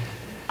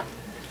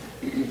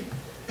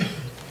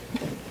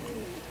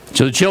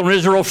 So the children of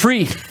Israel are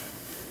free.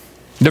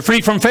 They're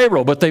free from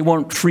Pharaoh, but they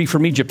weren't free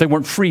from Egypt. They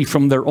weren't free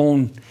from their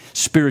own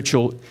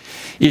spiritual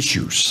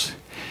issues.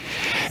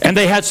 And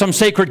they had some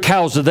sacred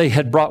cows that they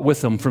had brought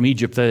with them from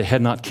Egypt that they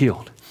had not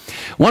killed.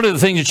 One of the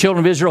things the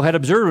children of Israel had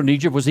observed in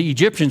Egypt was the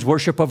Egyptians'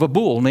 worship of a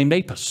bull named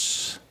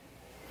Apis.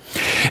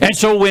 And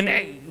so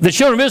when the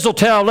children of Israel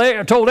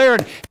told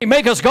Aaron, hey,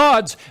 make us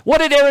gods, what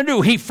did Aaron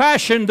do? He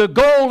fashioned the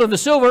gold and the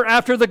silver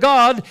after the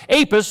god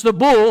Apis, the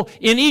bull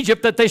in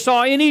Egypt that they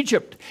saw in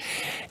Egypt.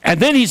 And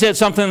then he said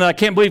something that I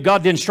can't believe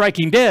God didn't strike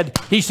him dead.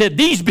 He said,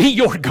 these be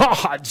your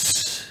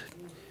gods.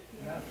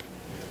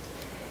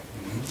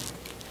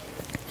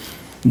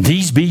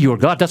 These be your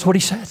God. That's what he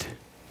said.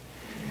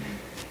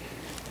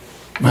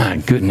 My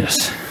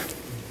goodness.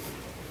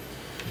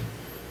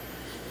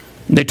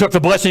 They took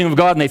the blessing of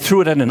God and they threw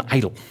it at an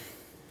idol.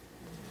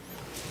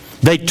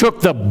 They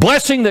took the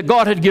blessing that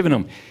God had given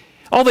them.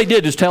 All they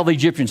did is tell the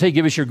Egyptians, hey,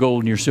 give us your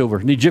gold and your silver.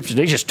 And the Egyptians,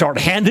 they just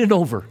started handing it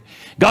over.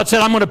 God said,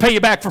 I'm going to pay you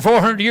back for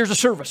 400 years of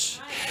service.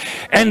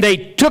 And they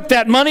took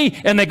that money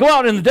and they go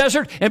out in the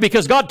desert. And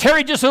because God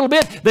tarried just a little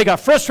bit, they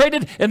got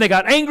frustrated and they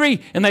got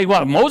angry. And they,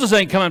 well, Moses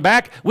ain't coming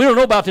back. We don't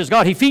know about this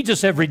God. He feeds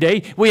us every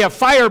day. We have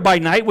fire by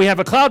night. We have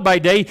a cloud by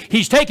day.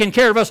 He's taking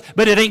care of us,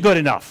 but it ain't good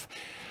enough.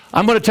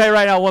 I'm going to tell you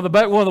right now, one of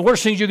the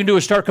worst things you can do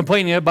is start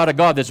complaining about a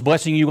God that's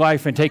blessing you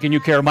life and taking you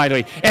care of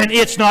mightily. And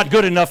it's not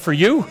good enough for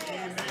you.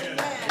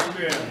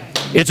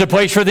 It's a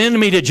place for the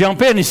enemy to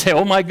jump in and say,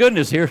 oh my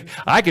goodness, here,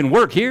 I can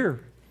work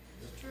here.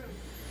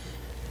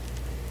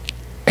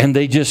 And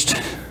they just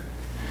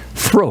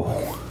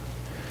throw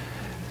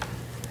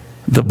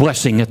the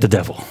blessing at the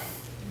devil.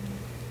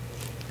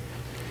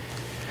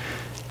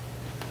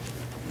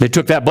 They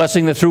took that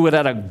blessing, they threw it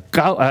at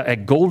a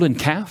golden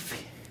calf.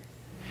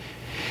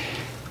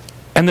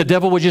 And the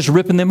devil was just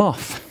ripping them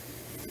off.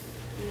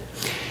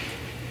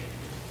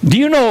 Do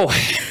you know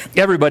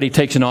everybody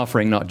takes an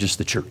offering, not just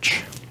the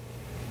church?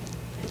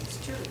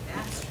 It's true.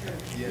 That's true.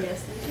 Yeah.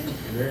 Yes, they do.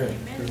 Amen.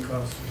 Good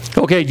cause.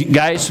 Okay,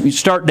 guys, you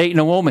start dating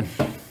a woman.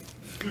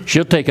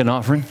 She'll take an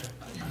offering.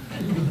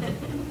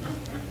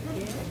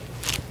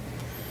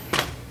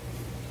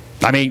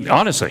 I mean,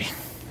 honestly.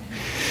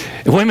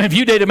 Women, if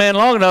you date a man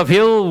long enough,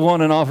 he'll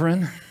want an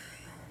offering.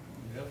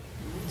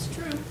 It's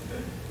true.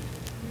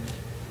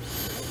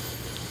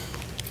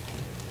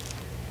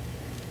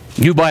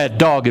 You buy a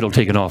dog, it'll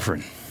take an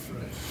offering.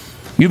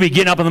 You be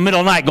getting up in the middle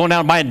of the night going down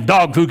and buying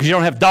dog food because you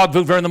don't have dog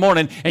food for in the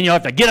morning, and you'll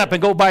have to get up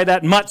and go buy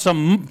that mutt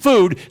some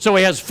food so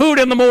he has food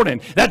in the morning.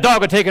 That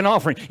dog will take an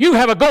offering. You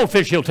have a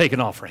goldfish, he'll take an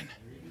offering.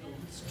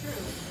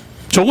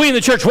 So we in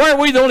the church, why are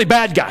we the only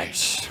bad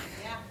guys?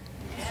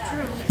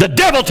 The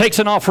devil takes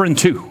an offering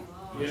too.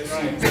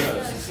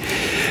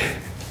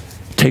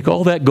 Take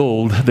all that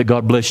gold that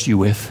God blessed you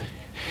with,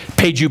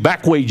 paid you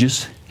back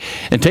wages,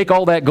 and take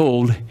all that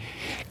gold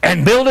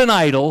and build an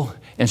idol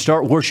and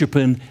start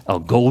worshiping a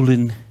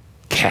golden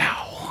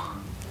cow.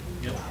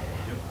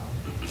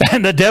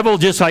 And the devil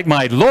just like,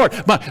 my Lord,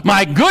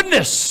 my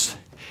goodness.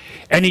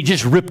 And he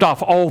just ripped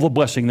off all the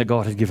blessing that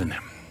God had given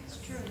them.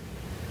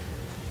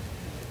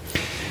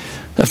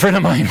 A friend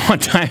of mine one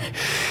time,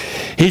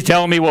 he's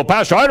telling me, well,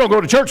 Pastor, I don't go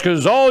to church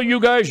because all you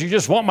guys, you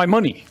just want my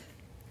money.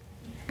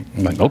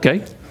 I'm like,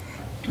 okay.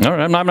 All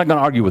right, I'm not going to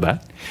argue with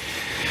that.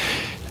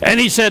 And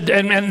he said,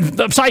 and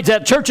besides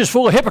that, church is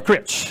full of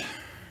hypocrites.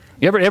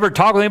 You ever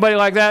talk with anybody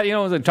like that? You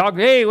know, they talk,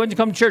 hey, when you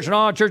come to church?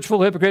 No, church is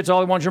full of hypocrites. All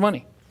they want is your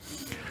money.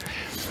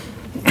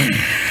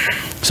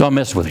 So I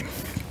messed with him.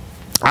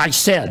 I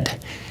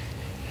said,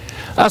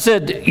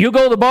 you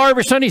go to the bar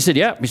every Sunday? He said,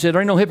 yeah. He said,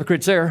 there ain't no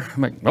hypocrites there.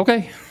 I'm like,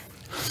 okay.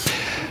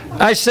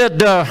 I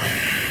said,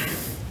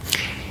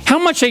 how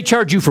much they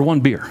charge you for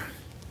one beer?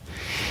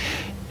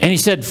 And he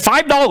said,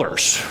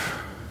 $5.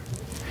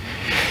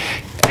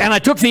 And I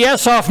took the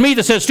S off me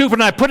that said stupid,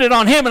 and I put it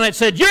on him, and I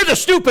said, you're the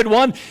stupid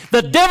one.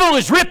 The devil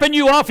is ripping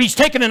you off. He's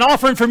taking an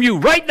offering from you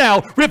right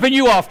now, ripping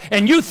you off.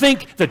 And you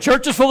think the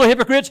church is full of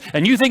hypocrites,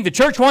 and you think the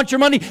church wants your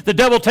money? The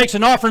devil takes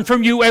an offering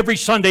from you every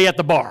Sunday at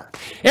the bar.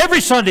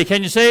 Every Sunday.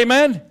 Can you say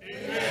amen?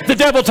 Amen. The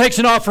devil takes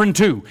an offering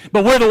too,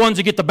 but we're the ones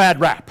that get the bad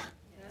rap.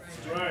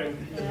 That's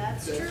right.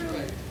 That's true.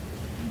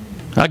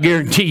 I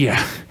guarantee you,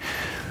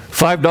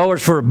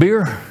 $5 for a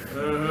beer?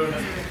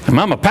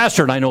 I'm a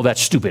pastor and I know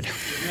that's stupid.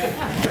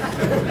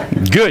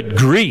 Good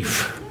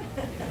grief.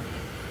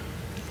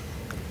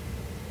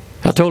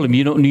 I told him,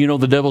 you know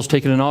the devil's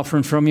taking an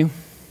offering from you?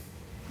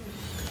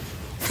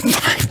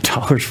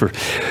 $5 for,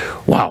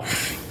 wow.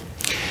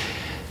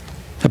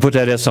 I put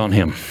that S on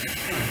him.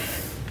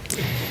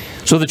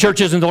 So the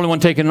church isn't the only one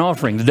taking an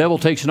offering. The devil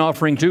takes an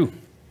offering too.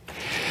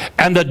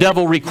 And the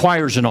devil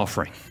requires an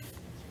offering.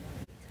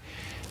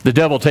 The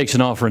devil takes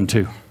an offering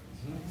too.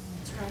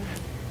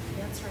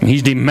 And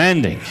he's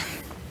demanding.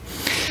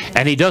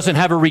 And he doesn't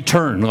have a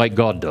return like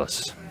God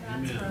does.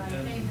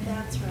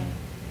 That's right.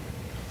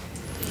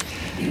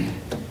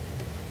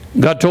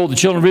 God told the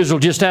children of Israel,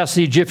 just ask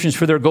the Egyptians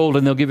for their gold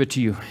and they'll give it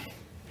to you.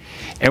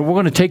 And we're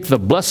going to take the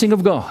blessing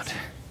of God,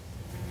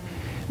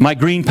 my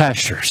green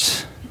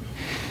pastures,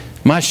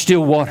 my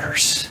still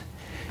waters,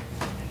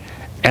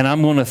 and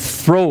I'm going to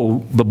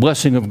throw the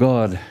blessing of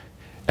God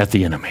at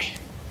the enemy.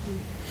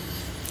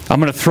 I'm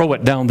going to throw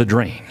it down the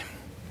drain.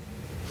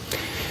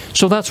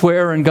 So that's where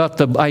Aaron got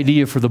the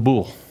idea for the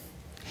bull.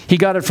 He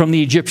got it from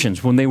the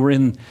Egyptians when they were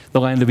in the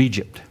land of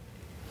Egypt.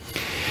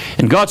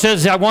 And God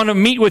says, I want to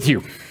meet with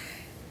you.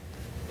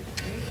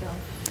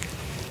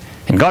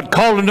 And God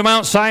called him to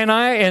Mount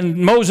Sinai, and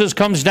Moses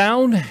comes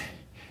down,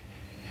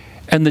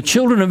 and the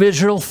children of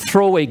Israel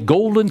throw a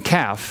golden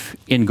calf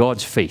in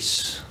God's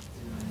face.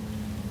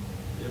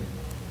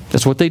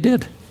 That's what they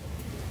did.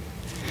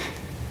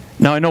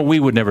 Now I know we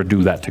would never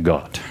do that to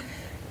God.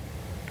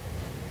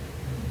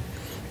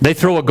 They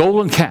throw a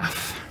golden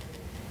calf.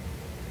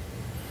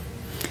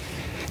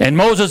 And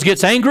Moses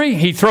gets angry.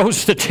 He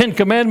throws the 10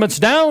 Commandments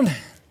down.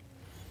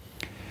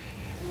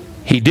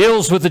 He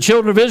deals with the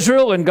children of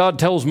Israel, and God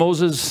tells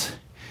Moses,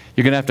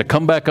 you're going to have to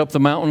come back up the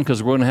mountain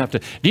because we're going to have to.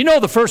 Do you know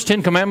the first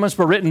 10 Commandments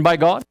were written by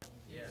God?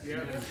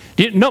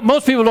 Yes.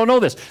 Most people don't know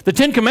this. The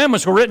 10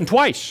 Commandments were written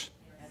twice.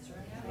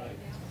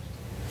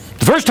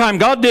 The first time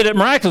God did it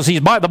miraculously.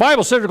 The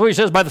Bible specifically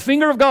says by the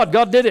finger of God,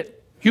 God did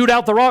it. Hewed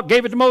out the rock,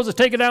 gave it to Moses,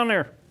 take it down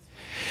there.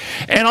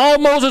 And all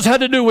Moses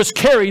had to do was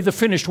carry the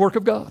finished work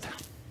of God.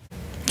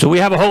 So we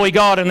have a holy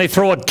God, and they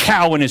throw a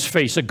cow in his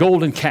face, a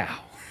golden cow.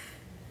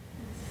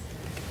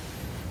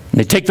 And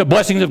they take the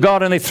blessings of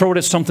God and they throw it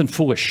at something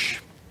foolish,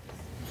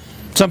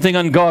 something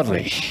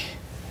ungodly.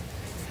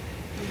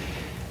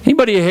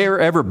 Anybody here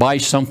ever buy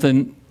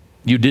something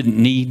you didn't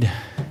need?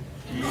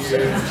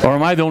 Or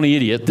am I the only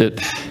idiot that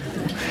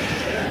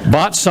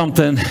bought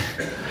something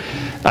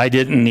I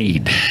didn't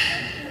need?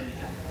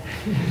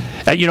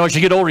 And you know, as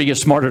you get older, you get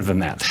smarter than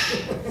that.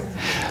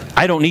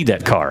 I don't need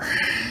that car.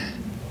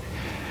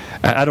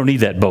 I don't need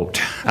that boat.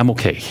 I'm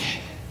okay.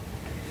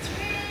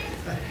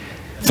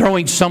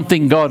 Throwing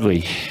something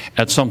godly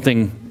at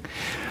something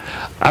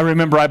I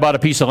remember I bought a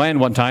piece of land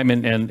one time,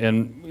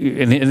 and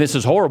this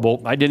is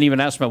horrible. I didn't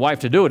even ask my wife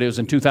to do it. It was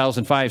in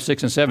 2005,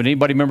 6, and 7.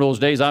 Anybody remember those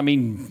days? I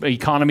mean, the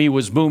economy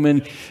was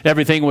booming.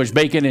 Everything was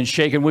baking and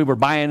shaking. We were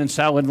buying and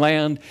selling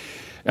land.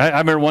 I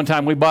remember one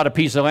time we bought a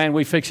piece of land.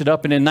 We fixed it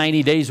up, and in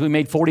 90 days, we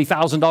made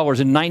 $40,000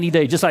 in 90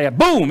 days. Just like that.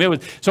 Boom!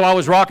 So I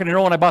was rocking and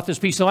rolling. I bought this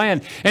piece of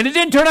land, and it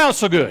didn't turn out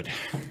so good.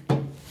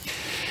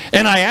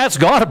 And I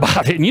asked God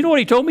about it, and you know what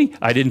He told me?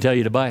 I didn't tell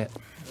you to buy it.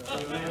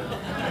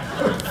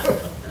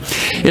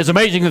 It's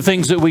amazing the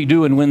things that we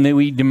do and when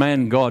we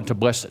demand God to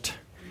bless it,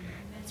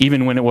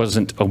 even when it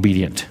wasn't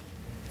obedient.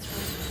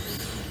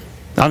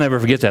 I'll never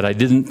forget that. I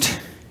didn't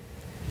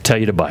tell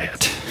you to buy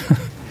it.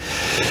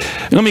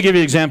 Let me give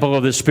you an example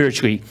of this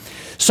spiritually.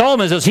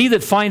 Solomon says, he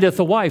that findeth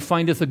a wife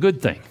findeth a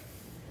good thing,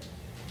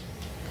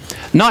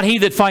 not he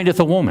that findeth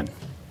a woman.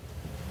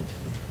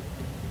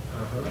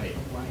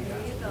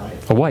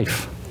 A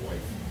wife.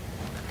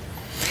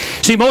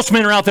 See, most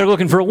men are out there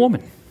looking for a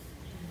woman.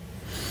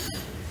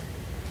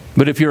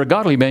 But if you're a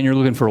godly man, you're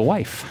looking for a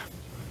wife.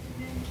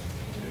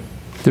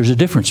 There's a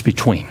difference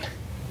between.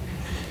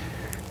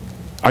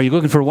 Are you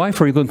looking for a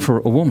wife or are you looking for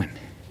a woman?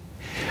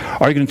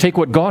 Are you going to take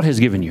what God has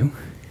given you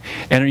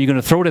and are you going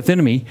to throw it at the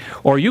enemy?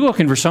 Or are you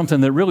looking for something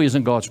that really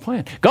isn't God's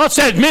plan? God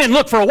said, men,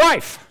 look for a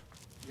wife.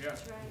 Yeah.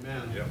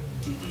 Amen. Yep.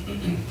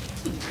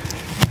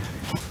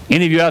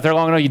 Any of you out there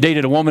long enough, you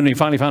dated a woman and you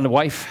finally found a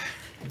wife?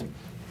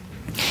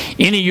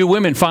 Any of you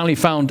women finally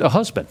found a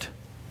husband?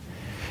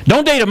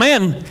 Don't date a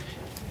man.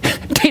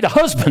 Date a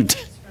husband.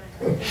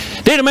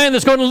 Date a man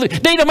that's going to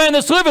date a man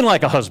that's living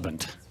like a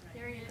husband.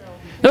 There you go.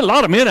 There's a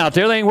lot of men out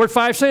there that ain't worth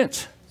 5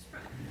 cents.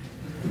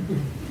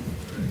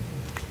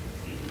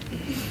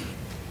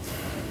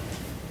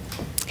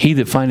 He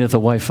that findeth a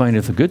wife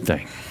findeth a good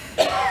thing.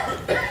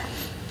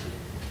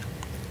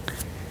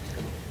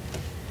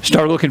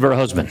 Start looking for a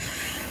husband.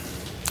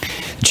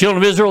 The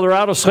children of Israel are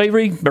out of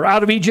slavery. They're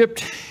out of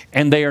Egypt.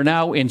 And they are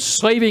now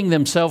enslaving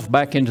themselves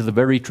back into the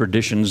very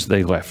traditions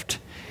they left.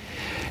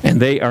 And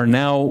they are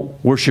now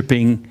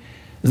worshiping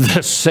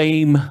the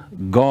same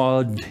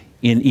God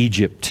in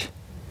Egypt,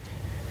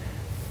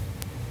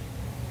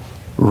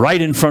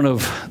 right in front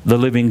of the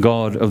living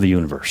God of the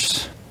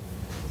universe.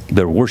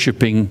 They're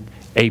worshiping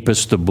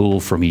Apis, the bull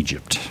from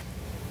Egypt.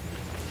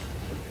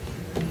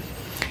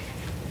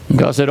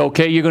 God said,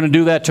 okay, you're going to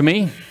do that to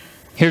me.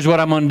 Here's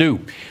what I'm going to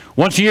do.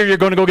 Once a year, you're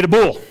going to go get a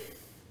bull.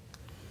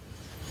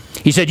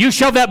 He said, you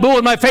shove that bull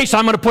in my face,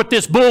 I'm going to put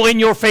this bull in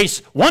your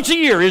face once a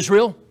year,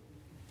 Israel.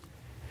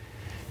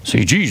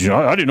 See, geez,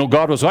 I didn't know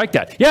God was like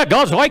that. Yeah,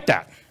 God's like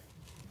that.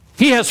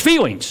 He has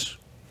feelings.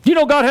 Do you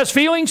know God has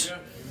feelings? Yeah.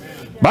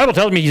 Bible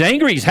tells me He's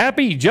angry, He's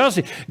happy, He's just.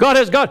 God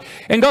has God.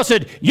 And God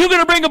said, you're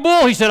going to bring a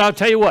bull. He said, I'll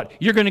tell you what.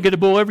 You're going to get a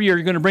bull every year.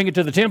 You're going to bring it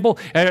to the temple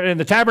and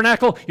the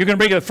tabernacle. You're going to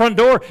bring it to the front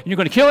door and you're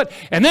going to kill it.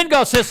 And then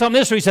God says something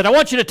this. So He said, I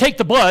want you to take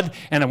the blood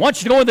and I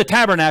want you to go in the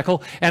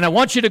tabernacle and I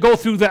want you to go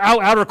through the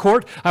outer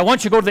court. I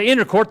want you to go to the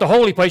inner court, the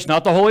holy place,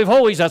 not the Holy of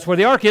Holies. That's where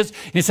the ark is.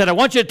 And He said, I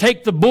want you to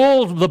take the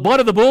bull, the blood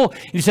of the bull.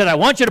 He said, I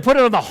want you to put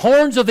it on the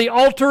horns of the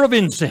altar of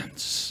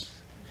incense.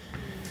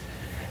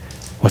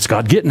 What's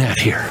God getting at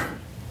here?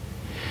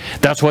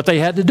 That's what they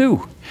had to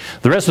do.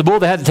 The rest of the bull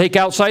they had to take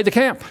outside the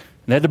camp.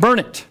 They had to burn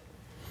it.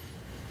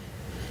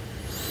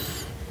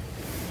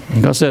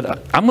 And God said,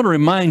 I'm going to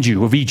remind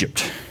you of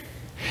Egypt.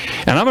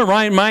 And I'm going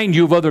to remind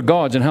you of other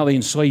gods and how they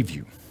enslaved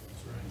you.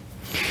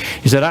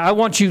 He said, I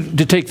want you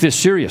to take this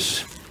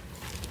serious.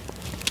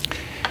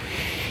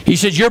 He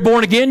said, you're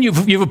born again.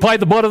 You've applied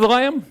the blood of the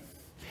Lamb.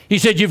 He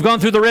said, you've gone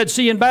through the Red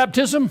Sea in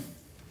baptism.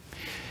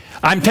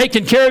 I'm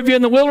taking care of you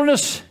in the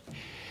wilderness.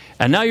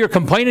 And now you're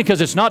complaining because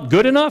it's not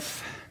good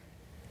enough.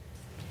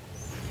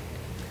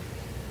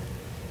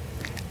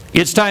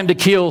 It's time to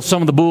kill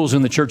some of the bulls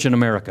in the church in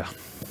America.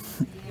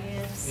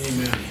 Yes.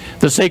 Amen.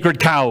 The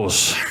sacred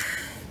cows,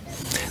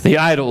 the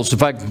idols. In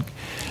fact,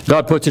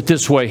 God puts it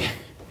this way.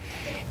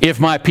 If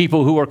my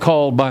people who are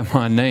called by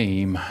my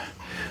name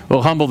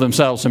will humble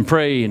themselves and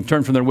pray and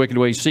turn from their wicked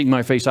ways, seek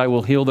my face, I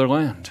will heal their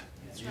land.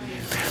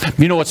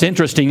 You know what's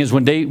interesting is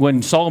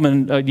when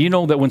Solomon, you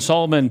know that when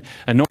Solomon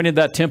anointed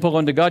that temple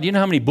unto God, you know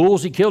how many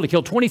bulls he killed? He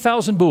killed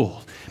 20,000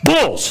 bulls.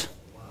 Bulls!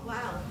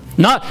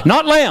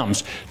 Not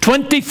lambs.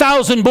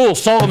 20,000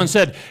 bulls. Solomon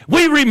said,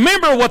 we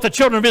remember what the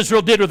children of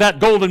Israel did with that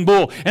golden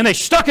bull. And they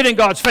stuck it in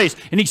God's face.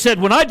 And he said,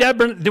 when I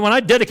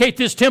dedicate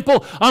this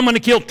temple, I'm going to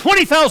kill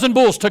 20,000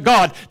 bulls to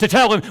God to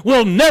tell him,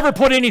 we'll never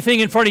put anything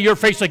in front of your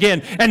face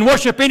again and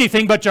worship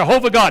anything but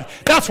Jehovah God.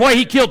 That's why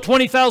he killed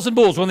 20,000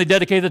 bulls when they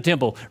dedicated the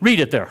temple. Read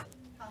it there.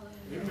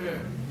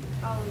 Hallelujah.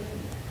 Hallelujah.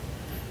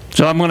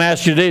 So I'm going to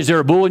ask you today, is there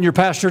a bull in your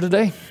pasture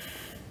today?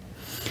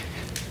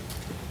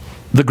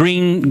 The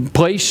green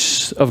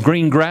place of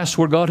green grass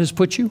where God has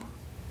put you?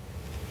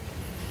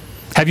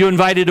 Have you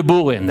invited a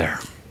bull in there?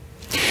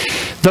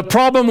 The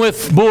problem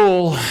with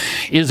bull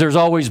is there's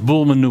always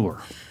bull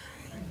manure.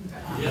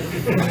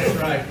 That's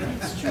right.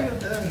 It's true.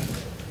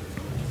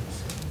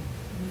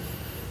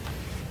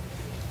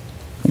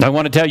 I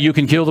want to tell you, you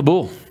can kill the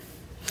bull.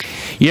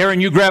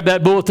 Aaron, you grab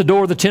that bull at the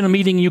door of the tent of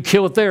meeting and you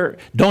kill it there.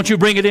 Don't you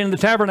bring it into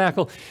the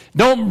tabernacle.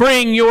 Don't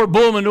bring your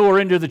bull manure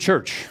into the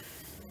church.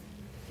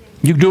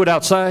 You do it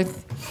outside.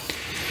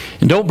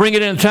 And don't bring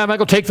it in the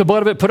tabernacle. Take the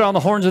blood of it, put it on the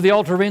horns of the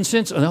altar of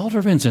incense. The altar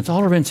of incense,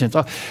 altar of incense.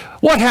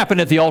 What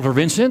happened at the altar of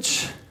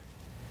incense?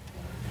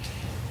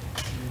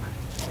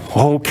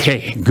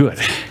 Okay, good.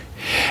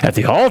 At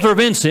the altar of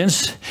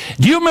incense,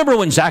 do you remember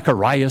when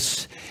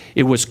Zacharias,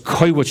 he was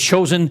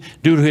chosen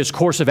due to his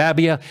course of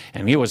Abia,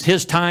 and it was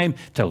his time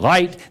to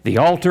light the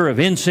altar of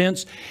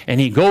incense, and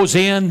he goes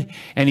in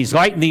and he's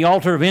lighting the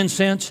altar of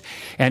incense,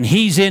 and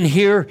he's in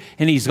here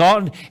and he's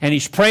gone and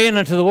he's praying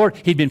unto the Lord.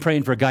 He'd been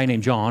praying for a guy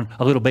named John,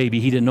 a little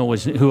baby. He didn't know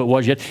who it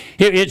was yet.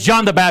 It's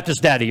John the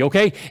Baptist's daddy,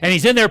 okay? And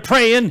he's in there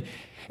praying,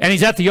 and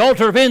he's at the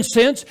altar of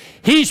incense.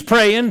 He's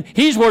praying.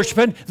 He's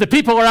worshiping. The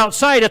people are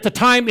outside at the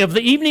time of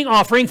the evening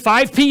offering,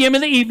 5 p.m.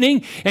 in the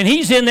evening, and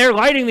he's in there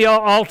lighting the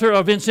altar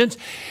of incense.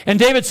 And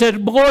David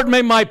said, Lord,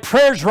 may my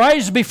prayers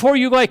rise before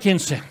you like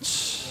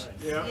incense.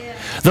 Yeah.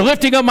 The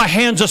lifting of my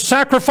hands a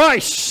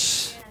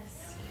sacrifice. Yes.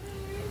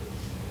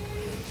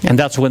 And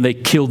that's when they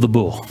killed the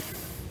bull.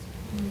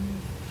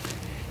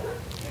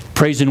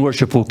 Praise and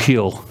worship will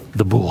kill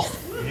the bull.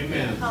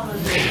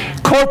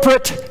 Amen.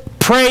 Corporate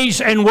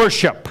praise and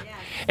worship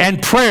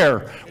and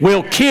prayer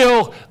will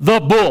kill the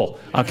bull.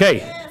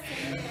 Okay.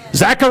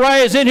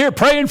 Zechariah is in here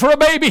praying for a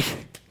baby.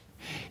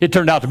 It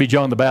turned out to be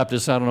John the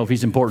Baptist. I don't know if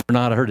he's important or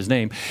not. I heard his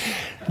name.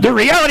 The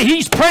reality,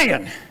 he's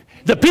praying.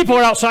 The people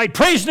are outside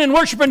praising and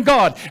worshiping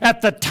God.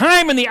 At the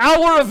time and the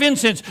hour of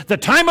incense, the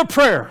time of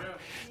prayer,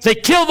 they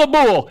kill the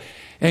bull.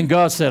 And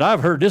God said,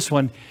 I've heard this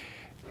one.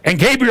 And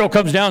Gabriel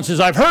comes down and says,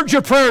 I've heard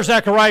your prayer,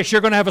 Zacharias.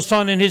 You're going to have a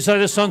son, and this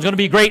son's going to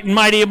be great and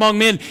mighty among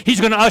men. He's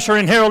going to usher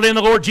and herald in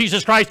the Lord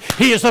Jesus Christ.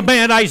 He is the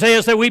man,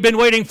 Isaiah, that we've been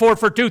waiting for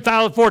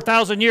 2,000,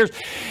 4,000 years.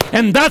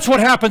 And that's what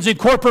happens in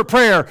corporate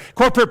prayer,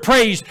 corporate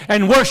praise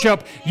and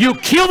worship. You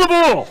kill the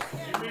bull.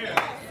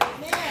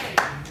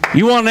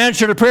 You want an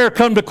answer to prayer?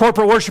 Come to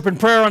corporate worship and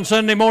prayer on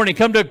Sunday morning.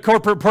 Come to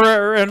corporate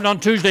prayer on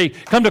Tuesday.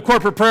 Come to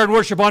corporate prayer and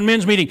worship on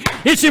men's meeting.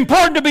 It's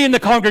important to be in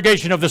the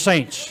congregation of the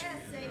saints.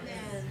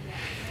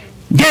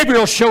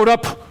 Gabriel showed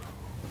up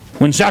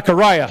when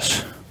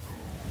Zacharias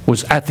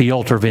was at the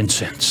altar of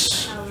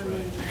incense.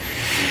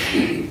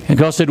 And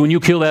God said, when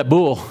you kill that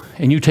bull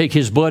and you take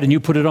his blood and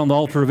you put it on the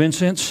altar of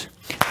incense,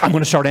 I'm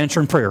going to start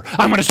answering prayer.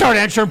 I'm going to start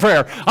answering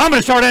prayer. I'm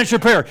going to start answering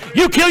prayer.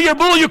 You kill your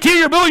bull, you kill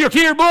your bull, you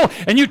kill your bull,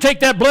 and you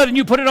take that blood and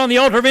you put it on the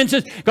altar of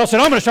incense. God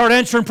said, I'm going to start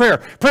answering prayer.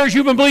 Prayers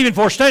you've been believing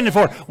for, standing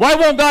for. Why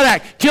won't God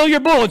act? Kill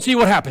your bull and see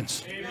what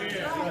happens.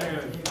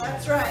 Amen.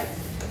 That's right.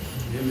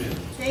 Amen.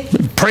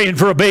 Praying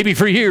for a baby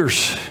for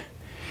years.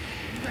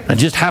 It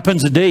just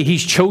happens the day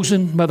he's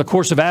chosen by the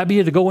course of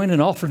Abia to go in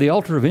and offer the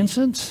altar of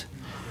incense.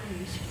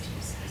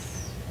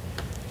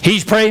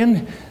 He's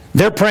praying,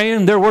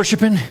 they're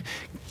worshiping.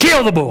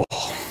 Kill the bull.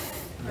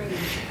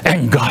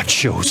 And God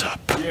shows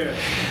up.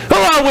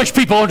 Oh, I wish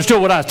people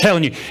understood what I was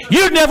telling you.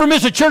 You'd never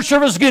miss a church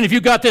service again if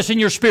you got this in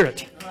your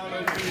spirit.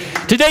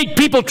 Today,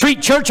 people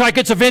treat church like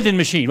it's a vending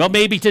machine. Well,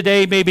 maybe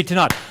today, maybe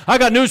tonight. I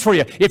got news for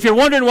you. If you're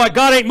wondering why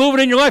God ain't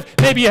moving in your life,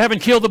 maybe you haven't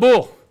killed the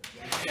bull.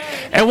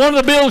 And one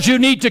of the bills you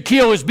need to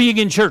kill is being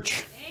in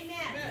church. Amen.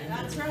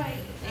 That's right.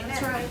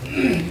 That's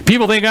right.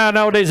 People think,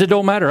 nowadays it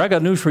don't matter. I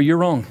got news for you. You're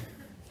wrong.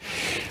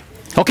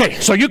 Okay,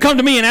 so you come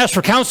to me and ask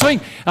for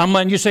counseling,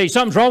 and you say,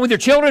 something's wrong with your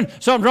children,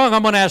 something's wrong,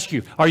 I'm going to ask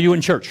you, are you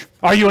in church?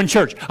 Are you in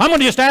church? I'm going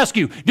to just ask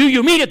you, do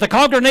you meet at the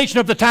congregation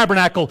of the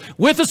tabernacle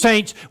with the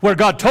saints where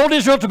God told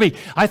Israel to be?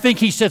 I think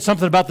he said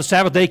something about the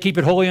Sabbath day, keep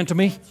it holy unto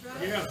me.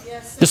 Right. Yeah.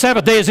 Yes, the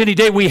Sabbath day is any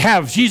day we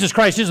have. Jesus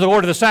Christ is the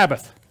Lord of the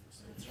Sabbath.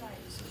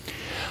 Right.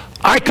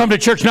 I come to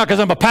church not because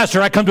I'm a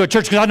pastor, I come to a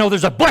church because I know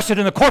there's a blessed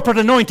and a corporate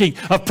anointing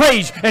of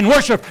praise and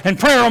worship and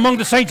prayer among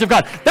the saints of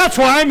God. That's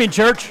why I'm in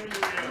church.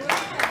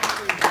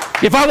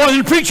 If I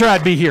wasn't a preacher,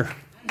 I'd be here.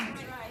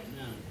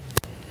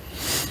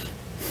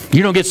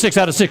 You don't get 6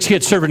 out of 6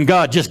 kids serving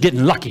God just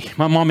getting lucky.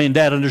 My mom and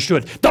dad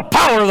understood the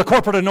power of the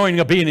corporate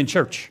anointing of being in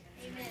church.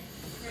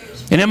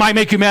 And it might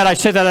make you mad I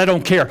say that, I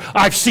don't care.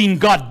 I've seen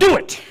God do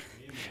it.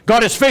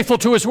 God is faithful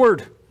to his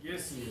word.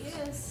 Yes, he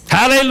is.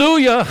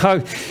 Hallelujah.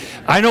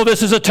 I know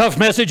this is a tough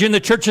message in the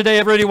church today.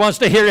 Everybody wants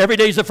to hear every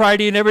day's a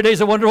Friday and every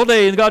day's a wonderful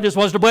day and God just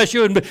wants to bless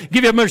you and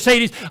give you a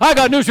Mercedes. I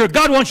got news for you.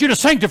 God wants you to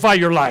sanctify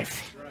your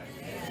life.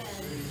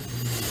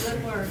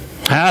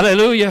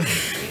 Hallelujah.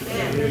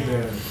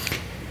 Amen.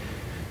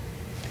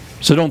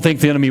 So don't think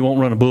the enemy won't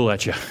run a bull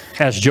at you.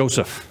 Ask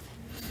Joseph.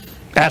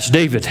 Ask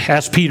David.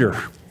 Ask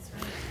Peter.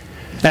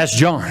 Ask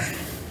John.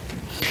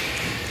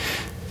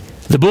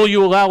 The bull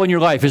you allow in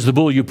your life is the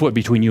bull you put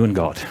between you and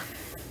God.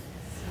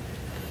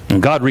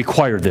 And God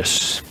required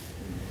this.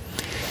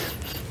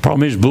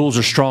 Problem is, bulls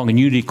are strong and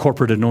you need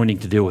corporate anointing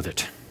to deal with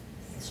it.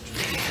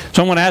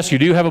 So I'm going to ask you,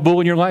 do you have a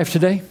bull in your life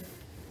today?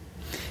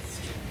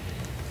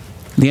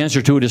 The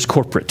answer to it is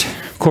corporate.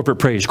 Corporate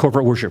praise,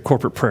 corporate worship,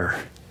 corporate prayer.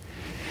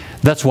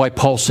 That's why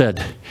Paul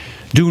said,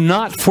 do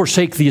not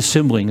forsake the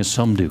assembling as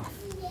some do.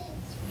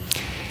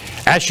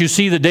 As you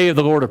see the day of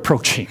the Lord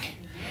approaching.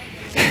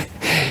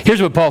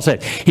 Here's what Paul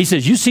said. He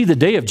says, you see the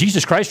day of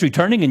Jesus Christ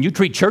returning and you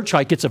treat church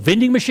like it's a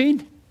vending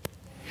machine?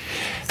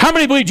 How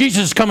many believe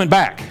Jesus is coming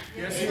back?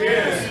 Yes, he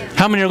is.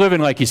 How many are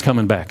living like he's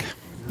coming back?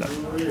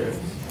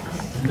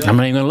 I'm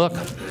not even going to look.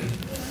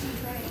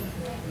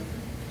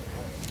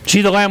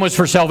 See, the lamb was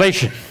for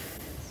salvation.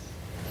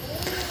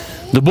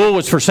 The bull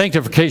was for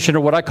sanctification, or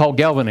what I call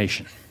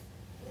galvanization.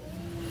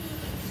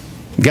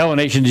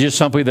 Galvanization is just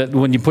something that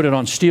when you put it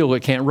on steel,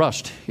 it can't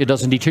rust. It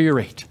doesn't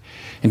deteriorate.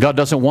 And God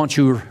doesn't want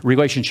your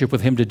relationship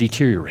with Him to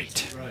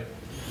deteriorate. Right.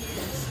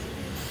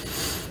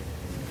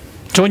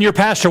 So in your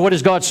pastor, what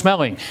is God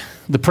smelling?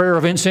 The prayer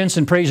of incense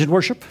and praise and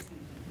worship?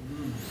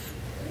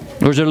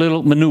 Or is there a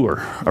little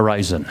manure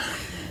arising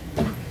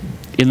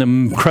in the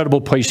incredible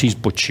place He's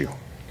put you?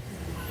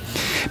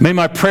 May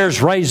my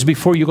prayers rise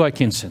before you like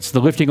incense,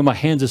 the lifting of my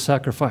hands is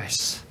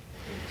sacrifice.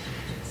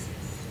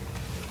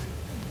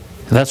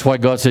 And that's why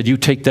God said, you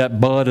take that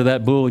blood of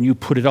that bull and you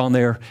put it on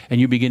there and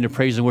you begin to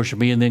praise and worship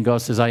me. And then God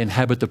says, I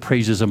inhabit the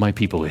praises of my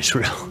people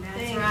Israel.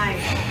 That's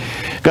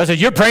right. God said,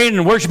 you're praying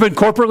and worshiping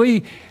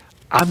corporately,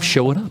 I'm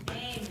showing up.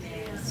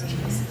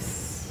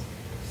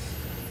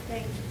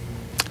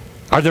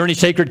 Are there any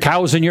sacred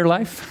cows in your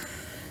life?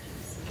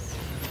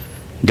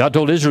 God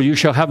told Israel, you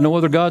shall have no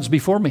other gods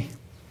before me.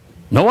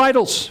 No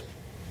idols.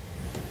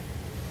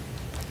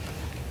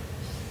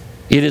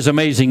 It is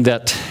amazing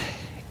that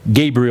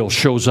Gabriel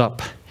shows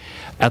up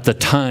at the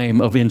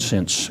time of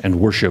incense and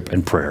worship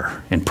and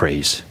prayer and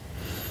praise.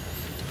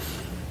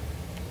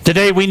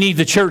 Today we need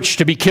the church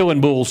to be killing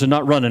bulls and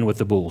not running with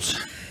the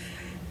bulls.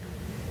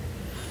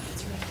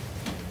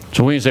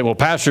 So when you say, well,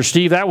 Pastor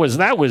Steve, that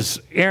was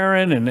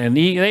Aaron and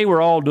they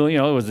were all doing,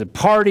 it was a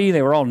party,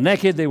 they were all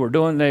naked, they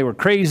were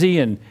crazy,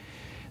 and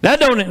that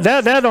don't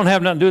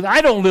have nothing to do with it. I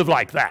don't live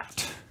like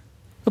that.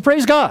 But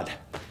praise God.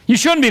 You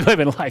shouldn't be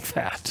living like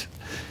that.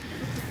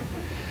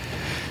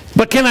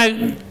 But can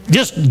I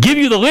just give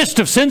you the list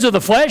of sins of the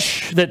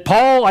flesh that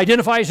Paul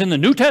identifies in the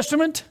New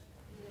Testament?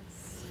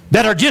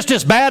 That are just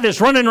as bad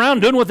as running around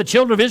doing what the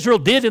children of Israel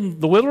did in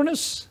the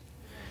wilderness?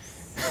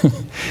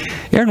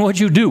 Aaron, what'd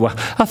you do?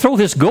 I throw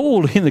this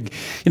gold in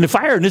the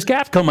fire and this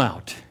calf come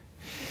out.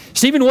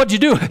 Stephen, what'd you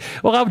do?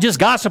 Well, I was just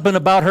gossiping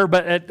about her,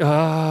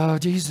 but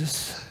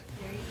Jesus.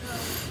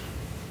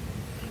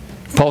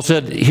 Paul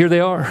said, here they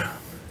are.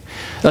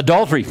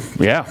 Adultery,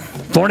 yeah.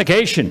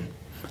 Fornication,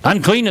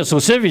 uncleanness,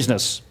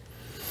 lasciviousness,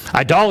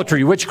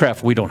 idolatry,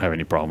 witchcraft. We don't have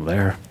any problem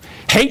there.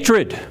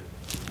 Hatred,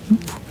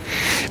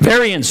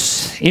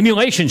 variance,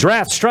 emulations,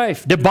 wrath,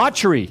 strife,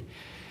 debauchery,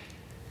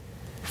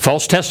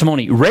 false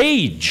testimony,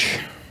 rage,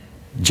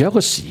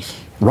 jealousy,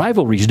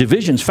 rivalries,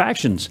 divisions,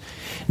 factions,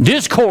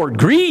 discord,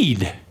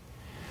 greed.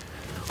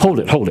 Hold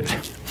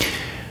it.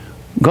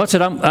 God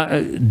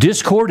said,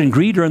 discord and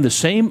greed are in the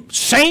same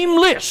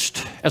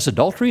list as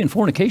adultery and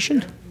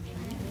fornication.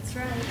 That's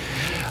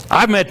right.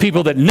 I've met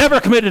people that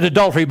never committed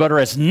adultery but are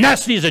as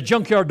nasty as a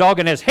junkyard dog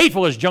and as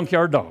hateful as a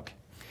junkyard dog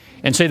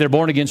and say they're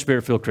born-again,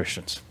 Spirit-filled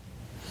Christians.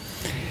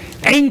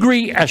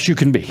 Angry as you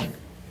can be.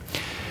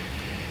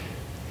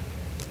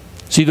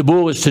 See, the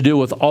bull is to deal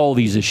with all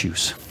these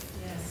issues.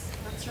 Yes,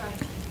 that's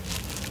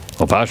right.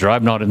 Well, Pastor,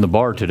 I'm not in the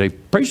bar today.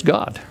 Praise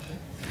God.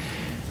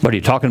 But are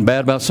you talking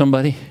bad about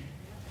somebody?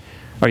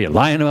 Are you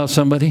lying about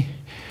somebody?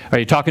 Are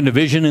you talking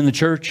division in the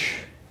church?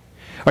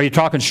 Are you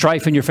talking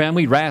strife in your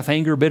family? Wrath,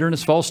 anger,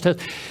 bitterness, false test?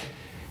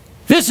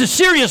 This is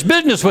serious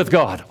business with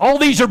God. All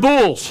these are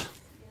bulls.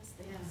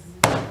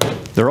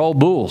 They're all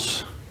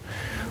bulls.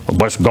 Well,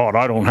 bless God,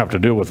 I don't have to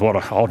deal with what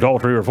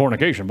adultery or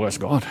fornication. Bless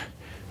God.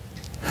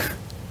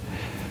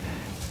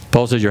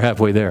 Paul says you're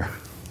halfway there.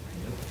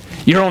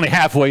 You're only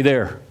halfway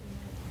there.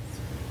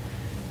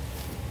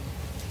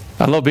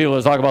 I love people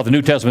that talk about the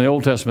New Testament, the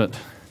Old Testament.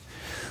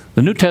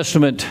 The New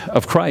Testament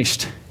of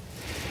Christ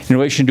in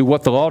relation to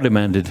what the law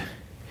demanded.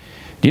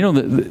 Do you know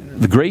that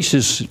the grace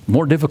is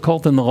more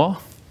difficult than the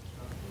law?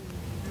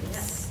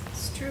 Yes,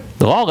 it's true.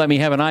 The law let me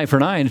have an eye for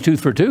an eye and a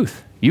tooth for a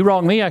tooth. You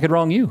wrong me, I could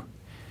wrong you.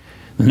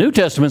 The New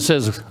Testament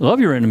says, love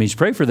your enemies,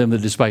 pray for them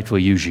that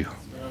despitefully use you.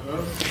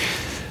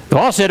 The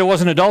law said it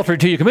wasn't adultery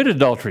until you committed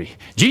adultery.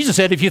 Jesus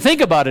said, if you think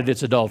about it,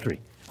 it's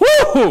adultery.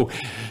 Woo!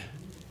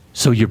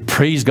 So you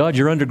praise God,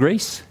 you're under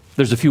grace.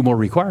 There's a few more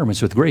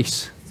requirements with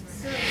grace.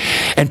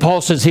 And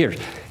Paul says here,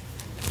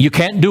 you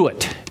can't do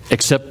it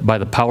except by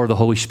the power of the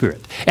Holy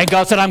Spirit. And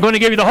God said, I'm going to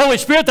give you the Holy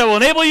Spirit that will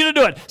enable you to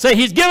do it. Say,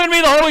 He's given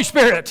me the Holy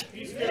Spirit.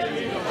 He's given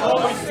me the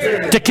Holy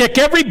Spirit. To kick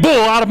every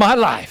bull out of my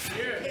life.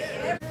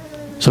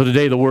 So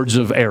today the words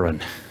of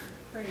Aaron,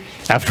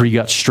 after he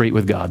got straight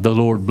with God, the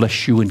Lord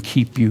bless you and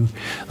keep you.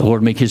 The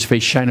Lord make His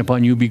face shine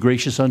upon you, be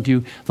gracious unto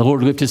you. The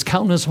Lord lift His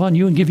countenance upon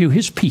you and give you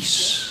His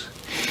peace.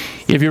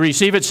 If you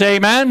receive it, say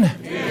amen.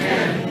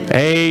 Amen.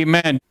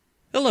 Amen.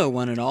 Hello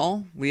one and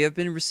all. We have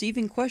been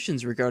receiving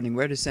questions regarding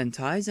where to send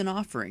tithes and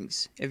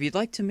offerings. If you'd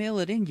like to mail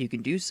it in, you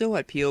can do so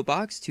at P.O.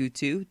 Box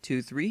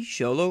 2223,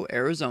 Show Low,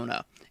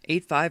 Arizona,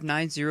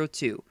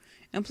 85902.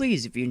 And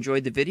please, if you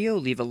enjoyed the video,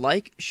 leave a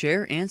like,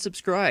 share, and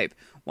subscribe.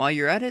 While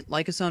you're at it,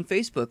 like us on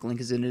Facebook, link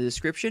is in the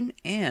description,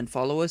 and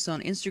follow us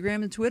on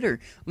Instagram and Twitter.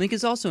 Link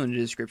is also in the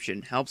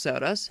description. Helps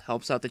out us,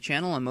 helps out the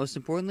channel, and most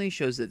importantly,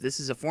 shows that this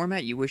is a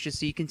format you wish to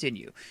see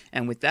continue.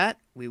 And with that,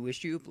 we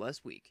wish you a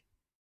blessed week.